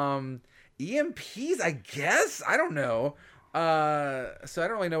 EMPs, I guess. I don't know. So I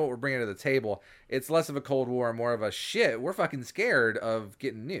don't really know what we're bringing to the table. It's less of a Cold War and more of a shit. We're fucking scared of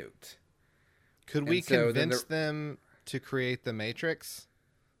getting nuked. Could we And so then convince them to create the Matrix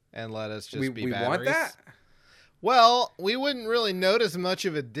and let us just we be batteries? want that? Well, we wouldn't really notice much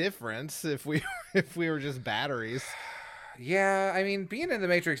of a difference if we were just batteries. Yeah, I mean, being in the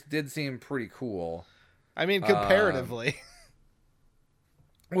Matrix did seem pretty cool. I mean, comparatively.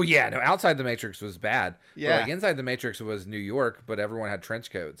 Well, yeah, no, outside the Matrix was bad. Yeah. But, like, inside the Matrix was New York, but everyone had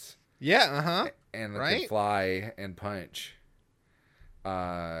trench coats. Yeah, uh-huh. And they Right? could fly and punch.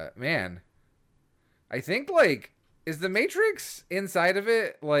 Man. I think, like, is the Matrix inside of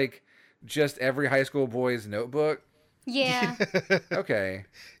it, like, just every high school boy's notebook? Yeah. Okay.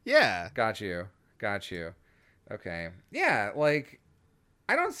 Yeah. Got you. Okay. Yeah, like,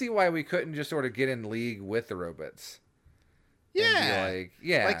 I don't see why we couldn't just sort of get in league with the robots. And be Yeah. like,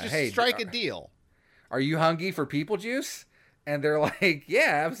 yeah, Like, just hey, strike a deal. are you hungry for people juice? And they're like,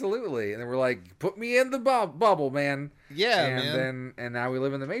 yeah, absolutely. And then we're like, put me in the bubble, man. Yeah, and man. now we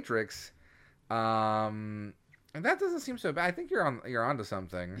live in the Matrix. And that doesn't seem so bad. I think you're onto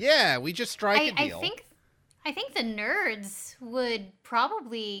something. Yeah, we just strike a I deal. think I think the nerds would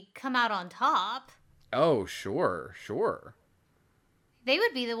probably come out on top. Oh, sure. They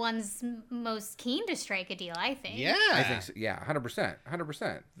would be the ones most keen to strike a deal, I think. Yeah. I think so. Yeah,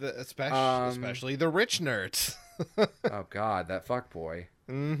 100%. Especially the rich nerds. Oh, God, that fuckboy.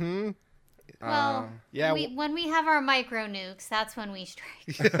 Mm-hmm. Well, yeah. when we have our micro nukes, that's when we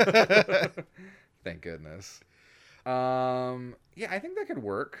strike. Thank goodness. Yeah, I think that could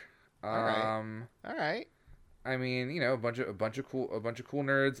work. All right. I mean, a bunch of cool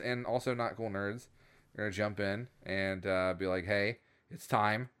nerds and also not cool nerds are gonna jump in and be like, "Hey, it's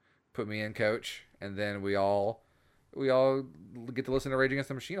time. Put me in, coach." And then we all get to listen to Rage Against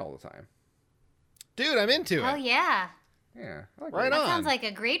the Machine all the time. Dude, I'm into it. Oh yeah. Yeah, I like Right Rage. on. That sounds like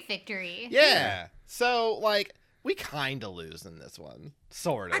a great victory. Yeah. So, like, we kind of lose in this one.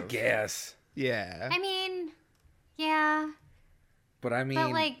 Sort of. I guess. Yeah. I mean, yeah. But I mean,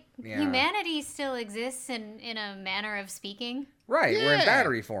 But like yeah. humanity still exists in a manner of speaking. Right, we're in Yeah.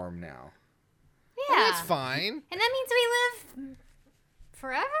 battery form now. Yeah. Well, that's fine. And that means we live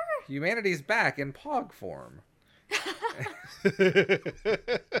forever? Humanity's back in Pog form.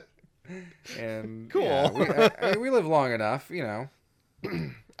 And Cool. yeah, I mean, we live long enough,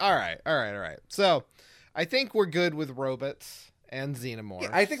 All right. So, I think we're good with robots and xenomorphs. Yeah,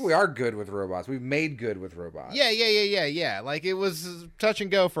 I think we are good with robots. We've made good with robots. Yeah. Like, it was touch and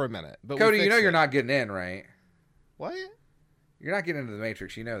go for a minute. But Cody, we you know fixed you're it. not getting in, right? What? You're not getting into the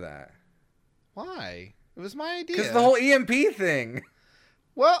Matrix. You know that. Why? It was my idea. Because the whole EMP thing.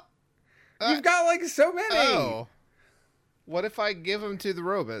 Well, You've got like so many. oh. What if I give them to the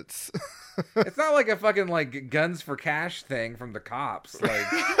robots? It's not like a fucking like guns for cash thing from the cops. Like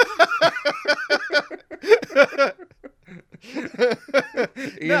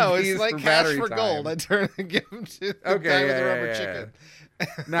No, it's EMPs like for cash battery for time. gold. I turn and give them to the Okay, guy with yeah, the rubber yeah, chicken.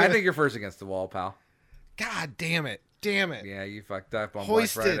 No, I think you're first against the wall, pal. God damn it. Yeah, you fucked up on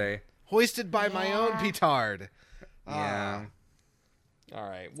Hoisted. Black Friday. Hoisted by my own Yeah. petard. Yeah. All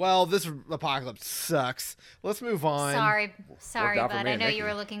right. Well, this apocalypse sucks. Let's move on. Sorry, out for bud. me I and know Nikki. you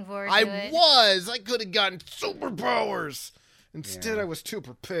were looking forward to I it. was. I could have gotten superpowers. Instead, Yeah. I was too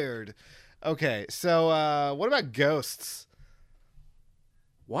prepared. Okay. So, what about ghosts?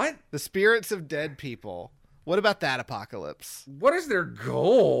 What? The spirits of dead people. What about that apocalypse? What is their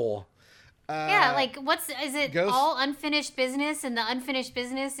goal? Yeah, like is it ghost- all unfinished business and the unfinished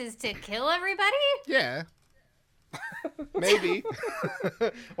business is to kill everybody? Yeah. Maybe.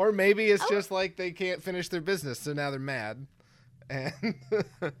 Or maybe it's just like they can't finish their business, so now they're mad. And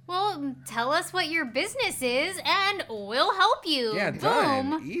Well, tell us what your business is and we'll help you. Yeah, Boom.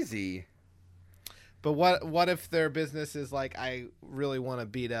 done. Easy. but what if their business is like, I really want to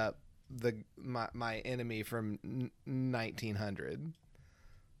beat up my enemy from 1900?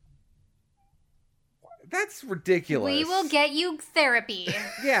 That's ridiculous. We will get you therapy.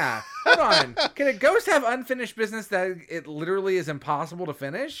 Yeah. Hold on. Can a ghost have unfinished business that it literally is impossible to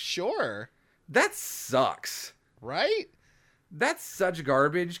finish? Sure. That sucks. Right? That's such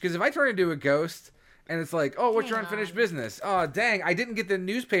garbage. Because if I turn into a ghost and it's like, oh, what's your Hang unfinished on. business? Oh, dang, I didn't get the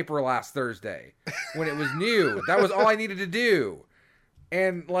newspaper last Thursday when it was new. That was all I needed to do.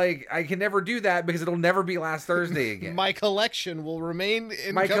 And, like, I can never do that because it'll never be last Thursday again. My collection will remain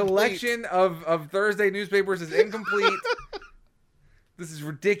incomplete. My collection of Thursday newspapers is incomplete. This is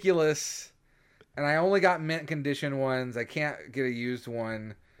ridiculous. And I only got mint condition ones. I can't get a used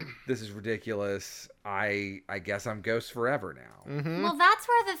one. This is ridiculous. I guess I'm ghost forever now. Mhm. Well, that's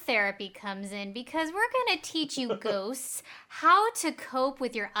where the therapy comes in because we're going to teach you ghosts how to cope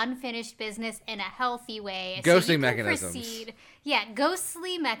with your unfinished business in a healthy way. Ghostly you can mechanisms. proceed- Yeah,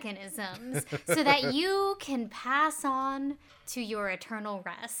 ghostly mechanisms so that you can pass on to your eternal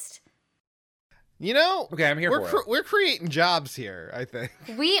rest. You know, Okay, I'm here for it. we're creating jobs here, I think.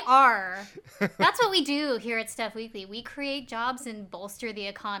 We are. That's what we do here at Stuff Weekly. We create jobs and bolster the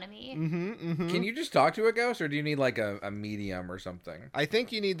economy. Can you just talk to a ghost, or do you need like a medium or something? I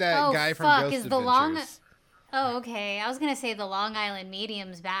think you need that Oh, guy from fuck, Ghost is the Adventures. long- Oh, okay. I was going to say the Long Island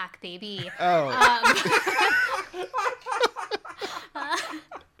Medium's back, baby. Oh,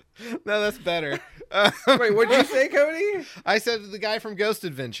 no, that's better. Wait, what'd you say, Cody? I said the guy from Ghost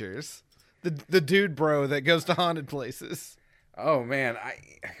Adventures. The dude bro that goes to haunted places. Oh man,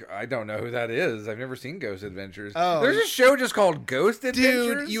 I don't know who that is. I've never seen Ghost Adventures. Oh. There's a show just called Ghost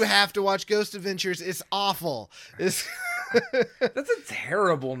Adventures. Dude, you have to watch Ghost Adventures. It's awful. It's That's a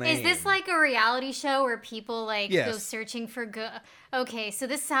terrible name. Is this like a reality show where people like go Yes. searching for Okay, so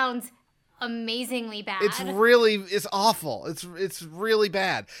this sounds amazingly bad. It's awful. It's really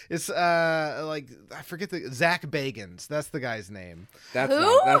bad. It's like I forget Zach Bagans. That's the guy's name. That's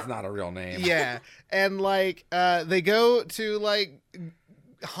Who? that's not a real name. Yeah, and like they go to like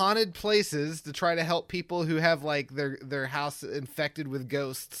haunted places to try to help people who have like their house infected with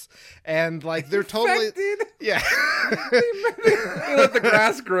ghosts, and like they're totally Infected? yeah They let the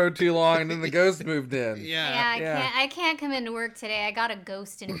grass grow too long, and then the ghost moved in. Yeah, Yeah. I can't come into work today. I got a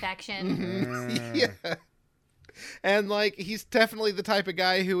ghost infection. yeah. And like he's definitely the type of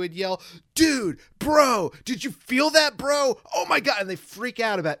guy who would yell, "Dude, bro, did you feel that, bro? Oh my god!" And they freak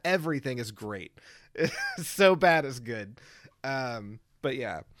out about everything. Is great. It's so bad it's good. But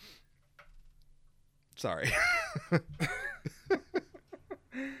yeah. Sorry.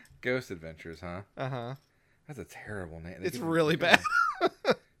 Ghost Adventures, huh? Uh-huh. That's a terrible name. It's really bad.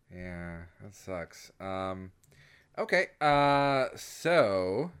 Yeah, that sucks. Okay.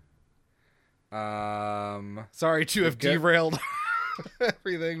 So. Sorry to have Go- derailed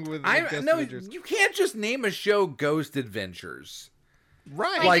everything with Ghost Adventures. You can't just name a show Ghost Adventures.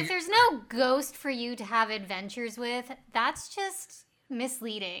 Right. Like, if there's no ghost for you to have adventures with, that's just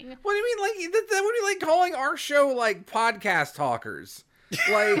misleading. What do you mean? Like that would be like calling our show like podcast talkers.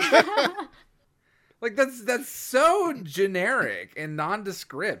 Like, like that's so generic and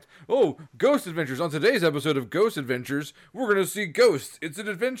nondescript. Oh, Ghost Adventures. On today's episode of Ghost Adventures, we're gonna see ghosts. It's an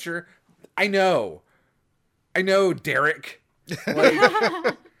adventure. I know, Derek.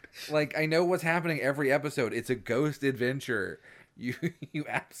 Like, like I know what's happening every episode. It's a ghost adventure. You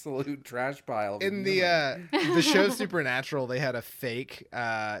absolute trash pile. Of In human. the show Supernatural, they had a fake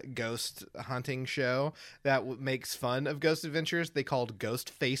ghost hunting show that makes fun of Ghost Adventures. They called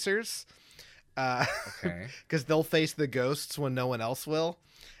Ghost Facers. Okay. Because they'll face the ghosts when no one else will.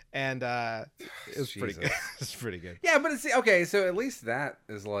 And it was pretty Jesus. good. It's pretty good. Yeah, but it's okay. So at least that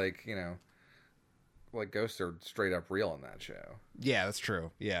is like like ghosts are straight up real in that show. Yeah, that's true.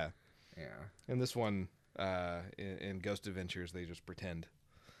 Yeah. Yeah, In this one, in Ghost Adventures, they just pretend.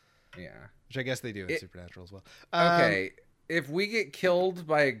 yeah. Which I guess they do in It- Supernatural as well. Okay, if we get killed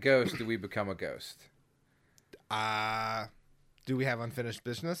by a ghost, do we become a ghost? Do we have unfinished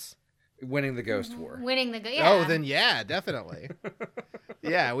business? Winning the ghost war. Winning the yeah. Oh, then yeah, definitely.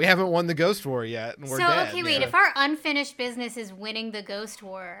 Yeah, we haven't won the Ghost War yet, and we're so dead. okay, wait. Yeah. If our unfinished business is winning the ghost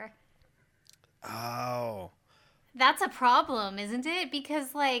war, Oh. that's a problem, isn't it?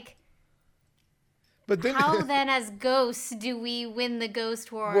 Because like, But then how then as ghosts do we win the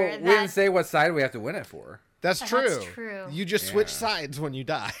ghost war? Well, we didn't say what side we have to win it for. that's true. That's true. You just switch Yeah. sides when you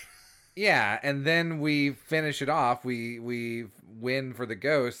die. Yeah, and then we finish it off. We win for the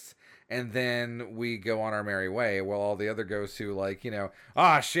ghosts, and then we go on our merry way. While all the other ghosts who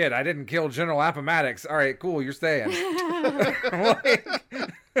shit, I didn't kill General Appomattox. All right, cool, you're staying. Like,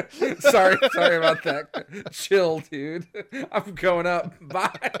 sorry about that. Chill, dude. I'm going up.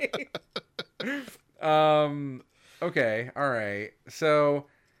 Bye. Okay, all right. So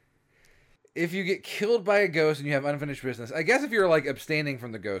if you get killed by a ghost and you have unfinished business, I guess if you're like abstaining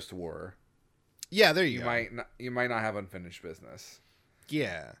from the ghost war, Yeah, there you you go. might not have unfinished business.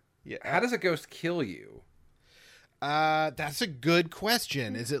 Yeah. Yeah. How does a ghost kill you? That's a good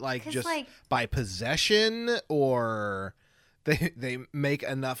question. Is it like 'Cause, just like- by possession, or they make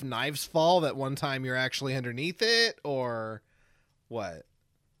enough knives fall that one time you're actually underneath it, or what?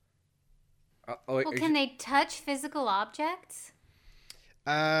 Well, can they touch physical objects?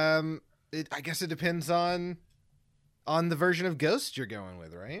 I guess it depends on the version of ghost you're going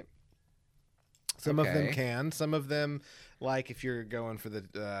with, right? Some of them Okay. can. Some of them, like if you're going for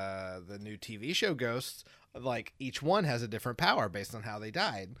the new TV show Ghosts, like each one has a different power based on how they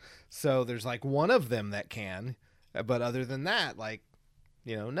died. So there's like one of them that can, but other than that, like,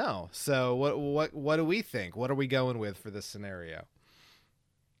 no. So what do we think? What are we going with for this scenario?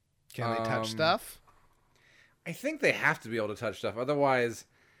 Can they touch stuff? I think they have to be able to touch stuff. Otherwise,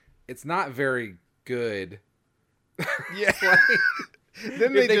 it's not very good. Yeah.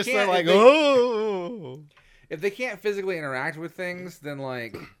 Then If they just can't- are like, if they- oh, If they can't physically interact with things, then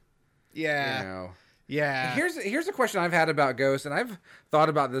like, yeah, yeah. Here's a question I've had about ghosts, and I've thought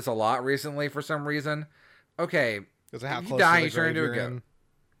about this a lot recently for some reason. Okay, Because of how if you close die, to you the turn grave into a you're ghost. in.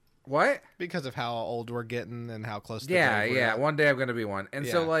 What? Because of how old we're getting and how close to the Yeah, grave we're yeah. at. One day I'm gonna be one. And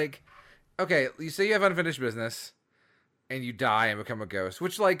so Yeah. like, okay, you say you have unfinished business, and you die and become a ghost.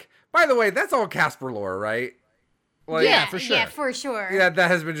 Which, like, by the way, that's all Casper lore, right? Like, Yeah, for sure. Yeah, for sure. yeah, that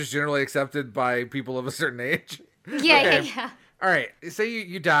has been just generally accepted by people of a certain age. Yeah, yeah. All right, say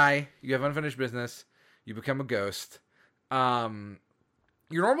you die, you have unfinished business, you become a ghost.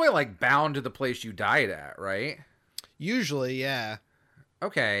 You're normally like bound to the place you died at, right? Usually, yeah.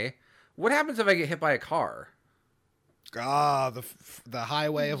 Okay, what happens if I get hit by a car? The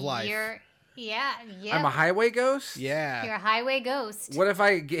highway of life. Yeah. I'm a highway ghost? Yeah. You're a highway ghost. What if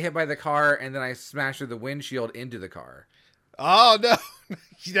I get hit by the car and then I smash through the windshield into the car? Oh no!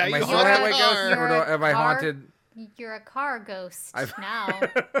 Now Am I you still a haunt a highway ghost, car. or have I haunted? You're a car ghost now.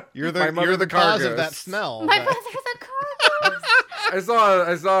 You're My the mother you're the the car cause of that ghost. smell. My but- mother the car ghost.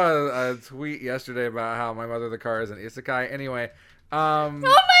 I saw a tweet yesterday about how my mother the car is an isekai. Anyway, Oh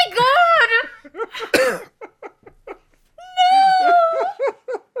my god!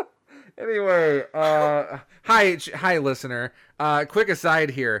 Anyway, hi listener. Quick aside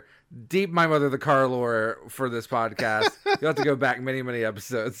here. Deep my mother the car lore for this podcast. You'll have to go back many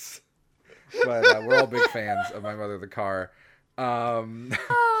episodes. But we're all big fans of my mother the car. Oh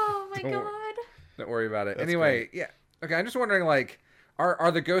my Don't wor- god. Don't worry about it. That's Anyway, yeah. Okay, I'm just wondering, like,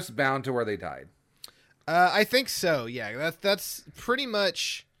 are the ghosts bound to where they died? I think so. Yeah, that's pretty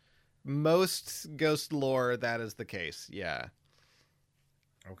much most ghost lore. That is the case. Yeah.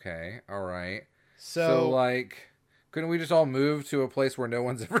 Okay, all right. So, like, couldn't we just all move to a place where no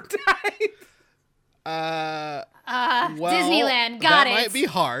one's ever died? well, Disneyland. that Got it. might be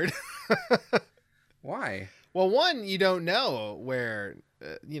hard. Why? Well, one, you don't know where.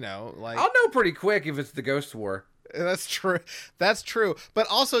 Like I'll know pretty quick if it's the Ghost War. that's true. That's true. But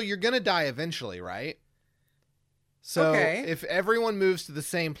also, you're gonna die eventually, right? So Okay. if everyone moves to the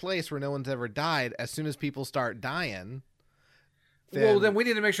same place where no one's ever died, as soon as people start dying, Well, then we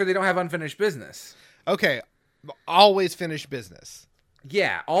need to make sure they don't have unfinished business. okay, always finish business.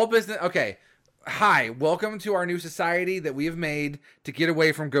 Yeah, all business. Okay. Hi, welcome to our new society that we have made to get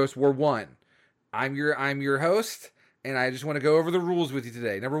away from Ghost War 1. I'm your host, and I just want to go over the rules with you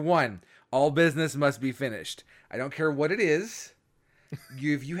today. Number 1, all business must be finished. I don't care what it is.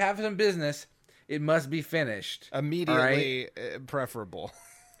 If you have some business, it must be finished. Immediately, preferable.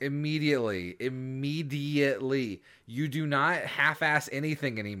 Immediately. You do not half-ass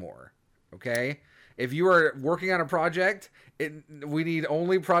anything anymore. Okay? If you are working on a project, we need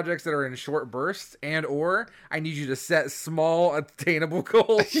only projects that are in short bursts, and or I need you to set small, attainable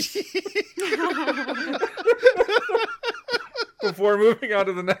goals before moving on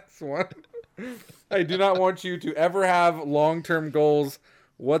to the next one. I do not want you to ever have long-term goals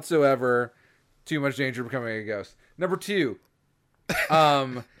whatsoever. Too much danger of becoming a ghost. Number 2,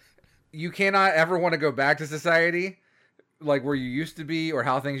 you cannot ever want to go back to society like where you used to be or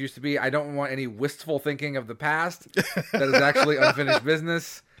how things used to be. I don't want any wistful thinking of the past. That is actually unfinished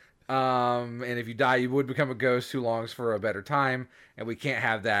business. And if you die, you would become a ghost who longs for a better time, and we can't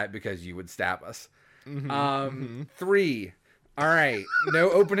have that because you would stab us. 3, all right,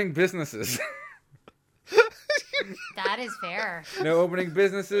 no opening businesses. That is fair. No opening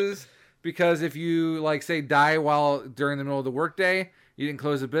businesses, because if you, like, say, die during the middle of the workday, you didn't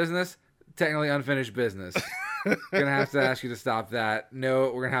close a business, technically unfinished business. Gonna have to ask you to stop that.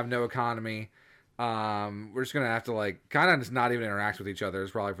 No, we're gonna have no economy. We're just gonna have to, like, kind of just not even interact with each other.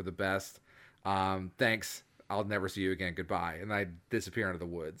 It's probably for the best. Thanks. I'll never see you again. Goodbye. And I disappear into the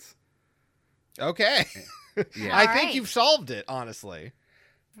woods. Okay. Yeah. I All think right. you've solved it, honestly.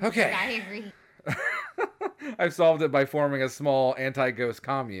 Okay. I agree. I've solved it by forming a small anti-ghost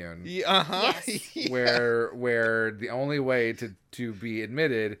commune. Uh-huh. Yes. Where the only way to be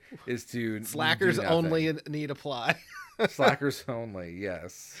admitted is to Slackers do nothing. only need apply. Slackers only,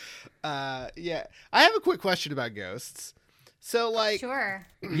 yes. Yeah. I have a quick question about ghosts. So, like, Sure.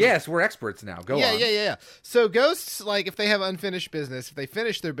 Yes, we're experts now. Go on. yeah. So ghosts, like, if they have unfinished business, if they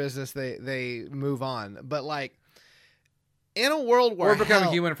finish their business, they move on. But, like, in a world where Or become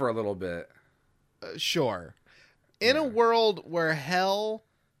hell- human for a little bit. Sure. In a world where hell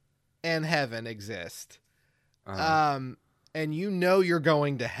and heaven exist, and you know you're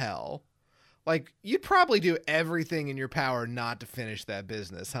going to hell, like, you'd probably do everything in your power not to finish that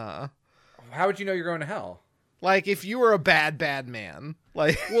business, huh? How would you know you're going to hell? Like, if you were a bad man,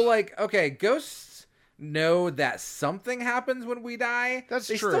 like, Well, like, okay, ghosts know that something happens when we die. That's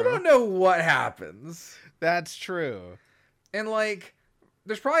they true. still don't know what happens. that's true. And, like,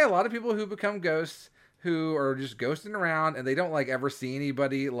 there's probably a lot of people who become ghosts who are just ghosting around, and they don't, like, ever see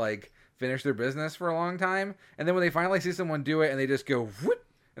anybody, like, finish their business for a long time. And then when they finally see someone do it and they just go whoop,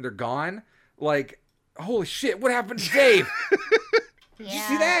 and they're gone, like, holy shit, what happened to Dave? Yeah. Did you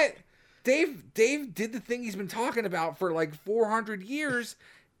see that? Dave did the thing he's been talking about for like 400 years,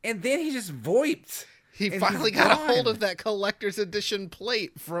 and then he just voiped. He And finally he's got a gone. hold of that collector's edition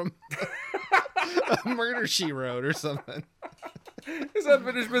plate from a Murder She Wrote or something. His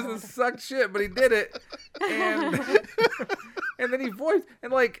unfinished business sucked shit, but he did it. And and then he voiced,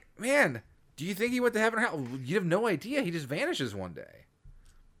 and, like, man, do you think he went to heaven or hell? You have no idea. He just vanishes one day.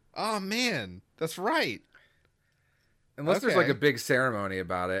 Oh man, that's right. Unless there's like Okay. a big ceremony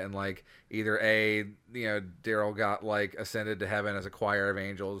about it, and like either Daryl got like ascended to heaven as a choir of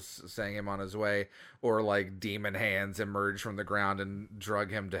angels sang him on his way, or like demon hands emerged from the ground and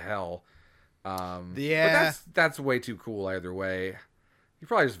drug him to hell. Yeah. But that's way too cool either way. He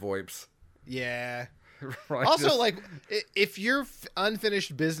probably just VoIPs. Yeah. Probably Also, just- like, if your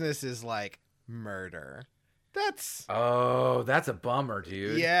unfinished business is like murder, that's oh, that's a bummer,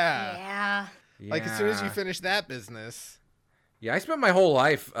 dude. Yeah. Like as soon as you Yeah. finish that business. Yeah, I spent my whole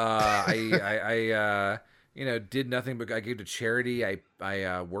life. I did nothing but I gave to charity.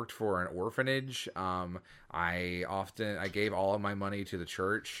 I worked for an orphanage. I gave all of my money to the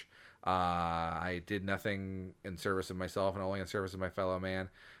church. I did nothing in service of myself and only in service of my fellow man.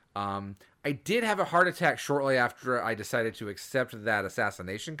 I did have a heart attack shortly after I decided to accept that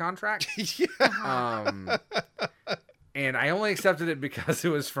assassination contract. Yeah. And I only accepted it because it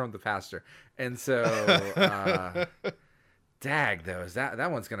was from the pastor. And so, dag though, that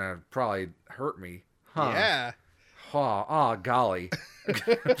one's gonna probably hurt me. Huh. Yeah. Oh, golly.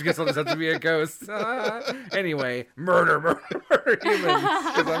 I guess I'll just have to be a ghost. Anyway, murder humans,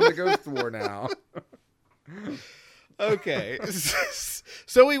 because I'm the ghost war now. Okay.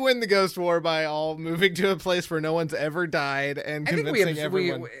 So we win the ghost war by all moving to a place where no one's ever died and I think convincing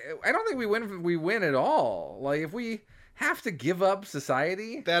everyone. I don't think we win at all. Like if we have to give up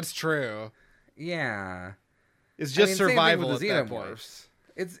society, That's true. yeah. It's just same thing survival with at the that point. xenomorphs.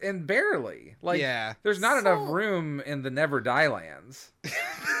 It's and barely like Yeah. there's not enough So- room in the Never Die lands.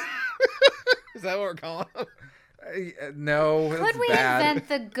 Is that what we're calling them? No, Could that's we bad.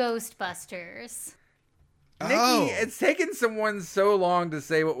 invent the Ghostbusters? Nikki, Oh. it's taken someone so long to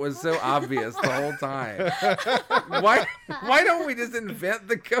say what was so obvious the whole time. Why don't we just invent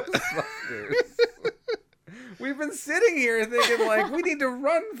the Ghostbusters? We've been sitting here thinking like we need to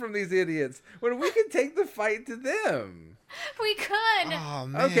run from these idiots when we can take the fight to them. We could. Oh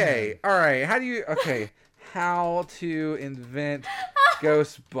man. Okay, all right. How to invent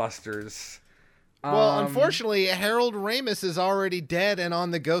Ghostbusters? Well, unfortunately, Harold Ramis is already dead and on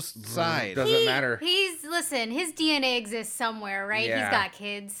the ghost side. doesn't matter. Listen, his DNA exists somewhere, right? Yeah. He's got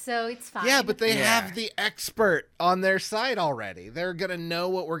kids, so it's fine. Yeah, but they Yeah. have the expert on their side already. They're gonna know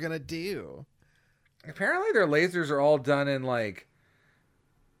what we're gonna do. Apparently, their lasers are all done in like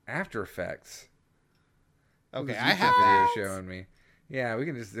After Effects. Okay, This I YouTube have video that. showing me. Yeah, we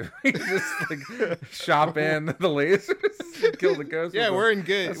can just like shop in the lasers, kill the ghost. Yeah, with we're them. in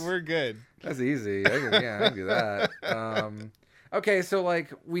good. That's- We're good. That's easy. I can do that. Okay, so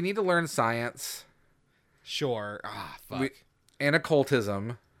like we need to learn science Sure. Ah, fuck. and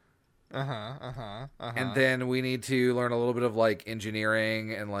occultism, And and then we need to learn a little bit of like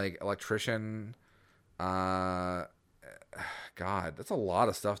engineering and like electrician. God, that's a lot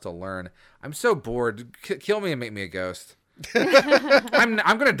of stuff to learn. I'm so bored. Kill me and make me a ghost. I'm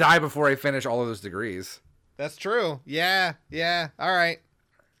gonna die before I finish all of those degrees. that's true. Yeah. All right.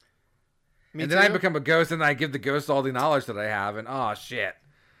 Me And then I too? become a ghost, and I give the ghost all the knowledge that I have, and oh shit,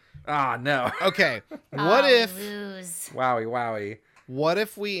 no, Okay. Oh, lose. wowie. What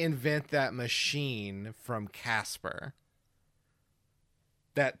if we invent that machine from Casper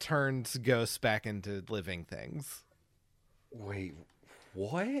that turns ghosts back into living things? Wait,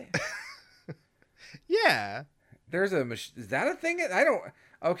 what? Yeah. There's a is that a thing? I don't.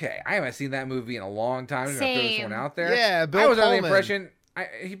 Okay, I haven't seen that movie in a long time. I'm gonna throw this Same. one out there. Yeah, Bill I was under the Pullman. impression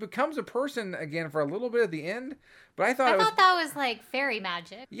he becomes a person again for a little bit at the end, but I thought I it was. thought that was like fairy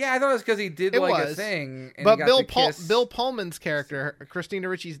magic. Yeah, I thought it was because he did It like a was. thing. And But he got Bill to kiss. Bill Pullman's character, Christina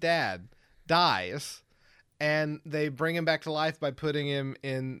Ricci's dad, dies, and they bring him back to life by putting him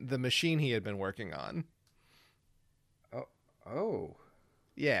in the machine he had been working on. Oh.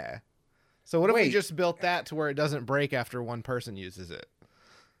 Yeah. So what if we Wait. just built that to where it doesn't break after one person uses it?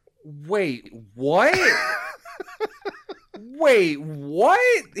 Wait, what? Wait, what?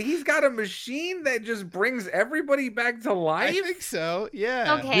 He's got a machine that just brings everybody back to life? I think so.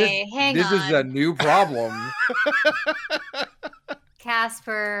 Yeah. Okay, hang this on. is a new problem.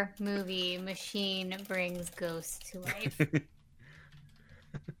 Casper movie machine brings ghosts to life.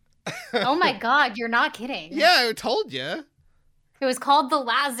 Oh my god, you're not kidding. Yeah, I told you. It was called the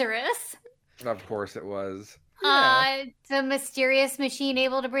Lazarus. Of course it was. Yeah. It's a mysterious machine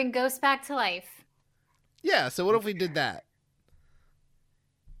able to bring ghosts back to life. Yeah. So what if we did that?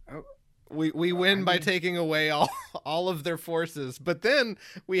 Oh. We win by taking away all of their forces, but then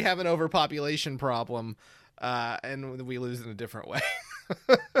we have an overpopulation problem, and we lose in a different way.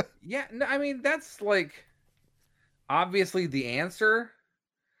 Yeah, no, I mean that's like obviously the answer.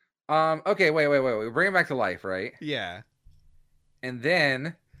 Okay, wait. We bring him back to life, right? Yeah. And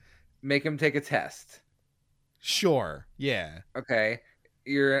then make him take a test. Sure. Yeah. Okay.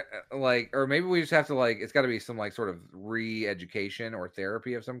 You're like, or maybe we just have to like, it's got to be some like sort of re-education or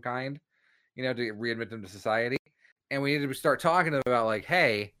therapy of some kind, to readmit them to society. And we need to start talking about like,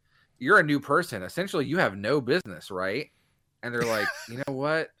 hey, you're a new person. Essentially, you have no business, right? And they're like, you know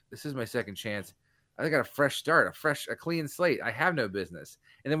what? This is my second chance. I got a fresh start, a clean slate. I have no business.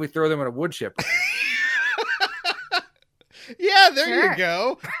 And then we throw them in a wood chipper. Yeah, there Sure. you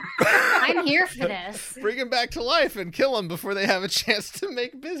go. I'm here for this. Bring them back to life and kill them before they have a chance to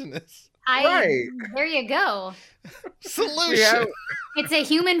make business. Right. There you go. Solution. Yeah. It's a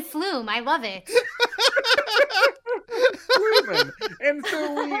human flume. I love it. Proven. And so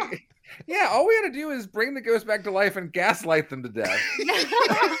all we got to do is bring the ghost back to life and gaslight them to death.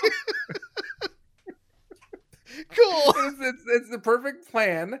 Cool. It's the perfect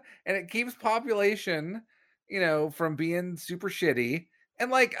plan, and it keeps population, from being super shitty.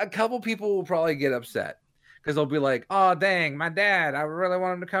 And like a couple people will probably get upset because they'll be like, "Oh dang, my dad! I really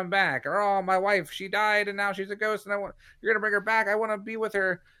want him to come back." Or, "Oh, my wife, she died, and now she's a ghost, and you're gonna bring her back. I want to be with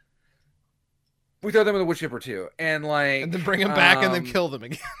her." We throw them in the wood chipper too, and then bring them back and then kill them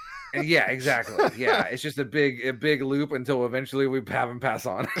again. Yeah, exactly. Yeah, it's just a big loop until eventually we have them pass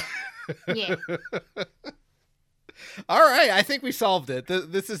on. Yeah. All right, I think we solved it.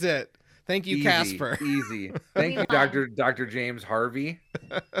 This is it. Thank you, Easy, Casper. Easy. Thank you, Dr. James Harvey.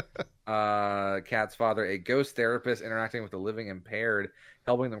 Kat's father, a ghost therapist interacting with the living impaired,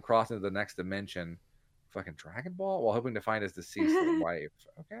 helping them cross into the next dimension. Fucking Dragon Ball, while hoping to find his deceased wife.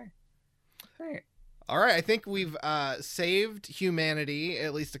 Okay. Great. All right, I think we've saved humanity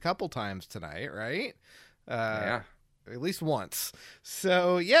at least a couple times tonight, right? Yeah. At least once.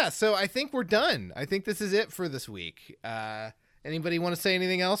 So, yeah, I think we're done. I think this is it for this week. Anybody want to say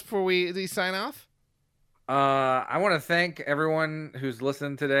anything else before we sign off? I want to thank everyone who's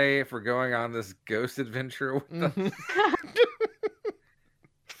listened today for going on this ghost adventure with us.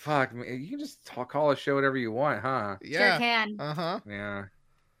 Fuck, man, you can just call a show whatever you want, huh? Yeah. Sure can. Uh-huh. Yeah.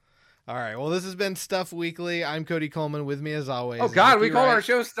 All right, well, this has been Stuff Weekly. I'm Cody Coleman. With me, as always. Oh, God, we Nikki call Wright. our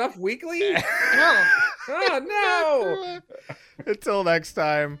show Stuff Weekly? No. Oh, no! Until next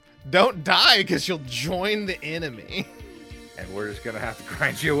time, don't die because you'll join the enemy. And we're just gonna have to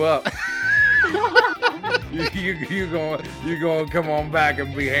grind you up. you gonna come on back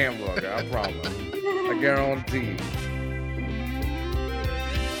and be hamburger. I promise. I guarantee.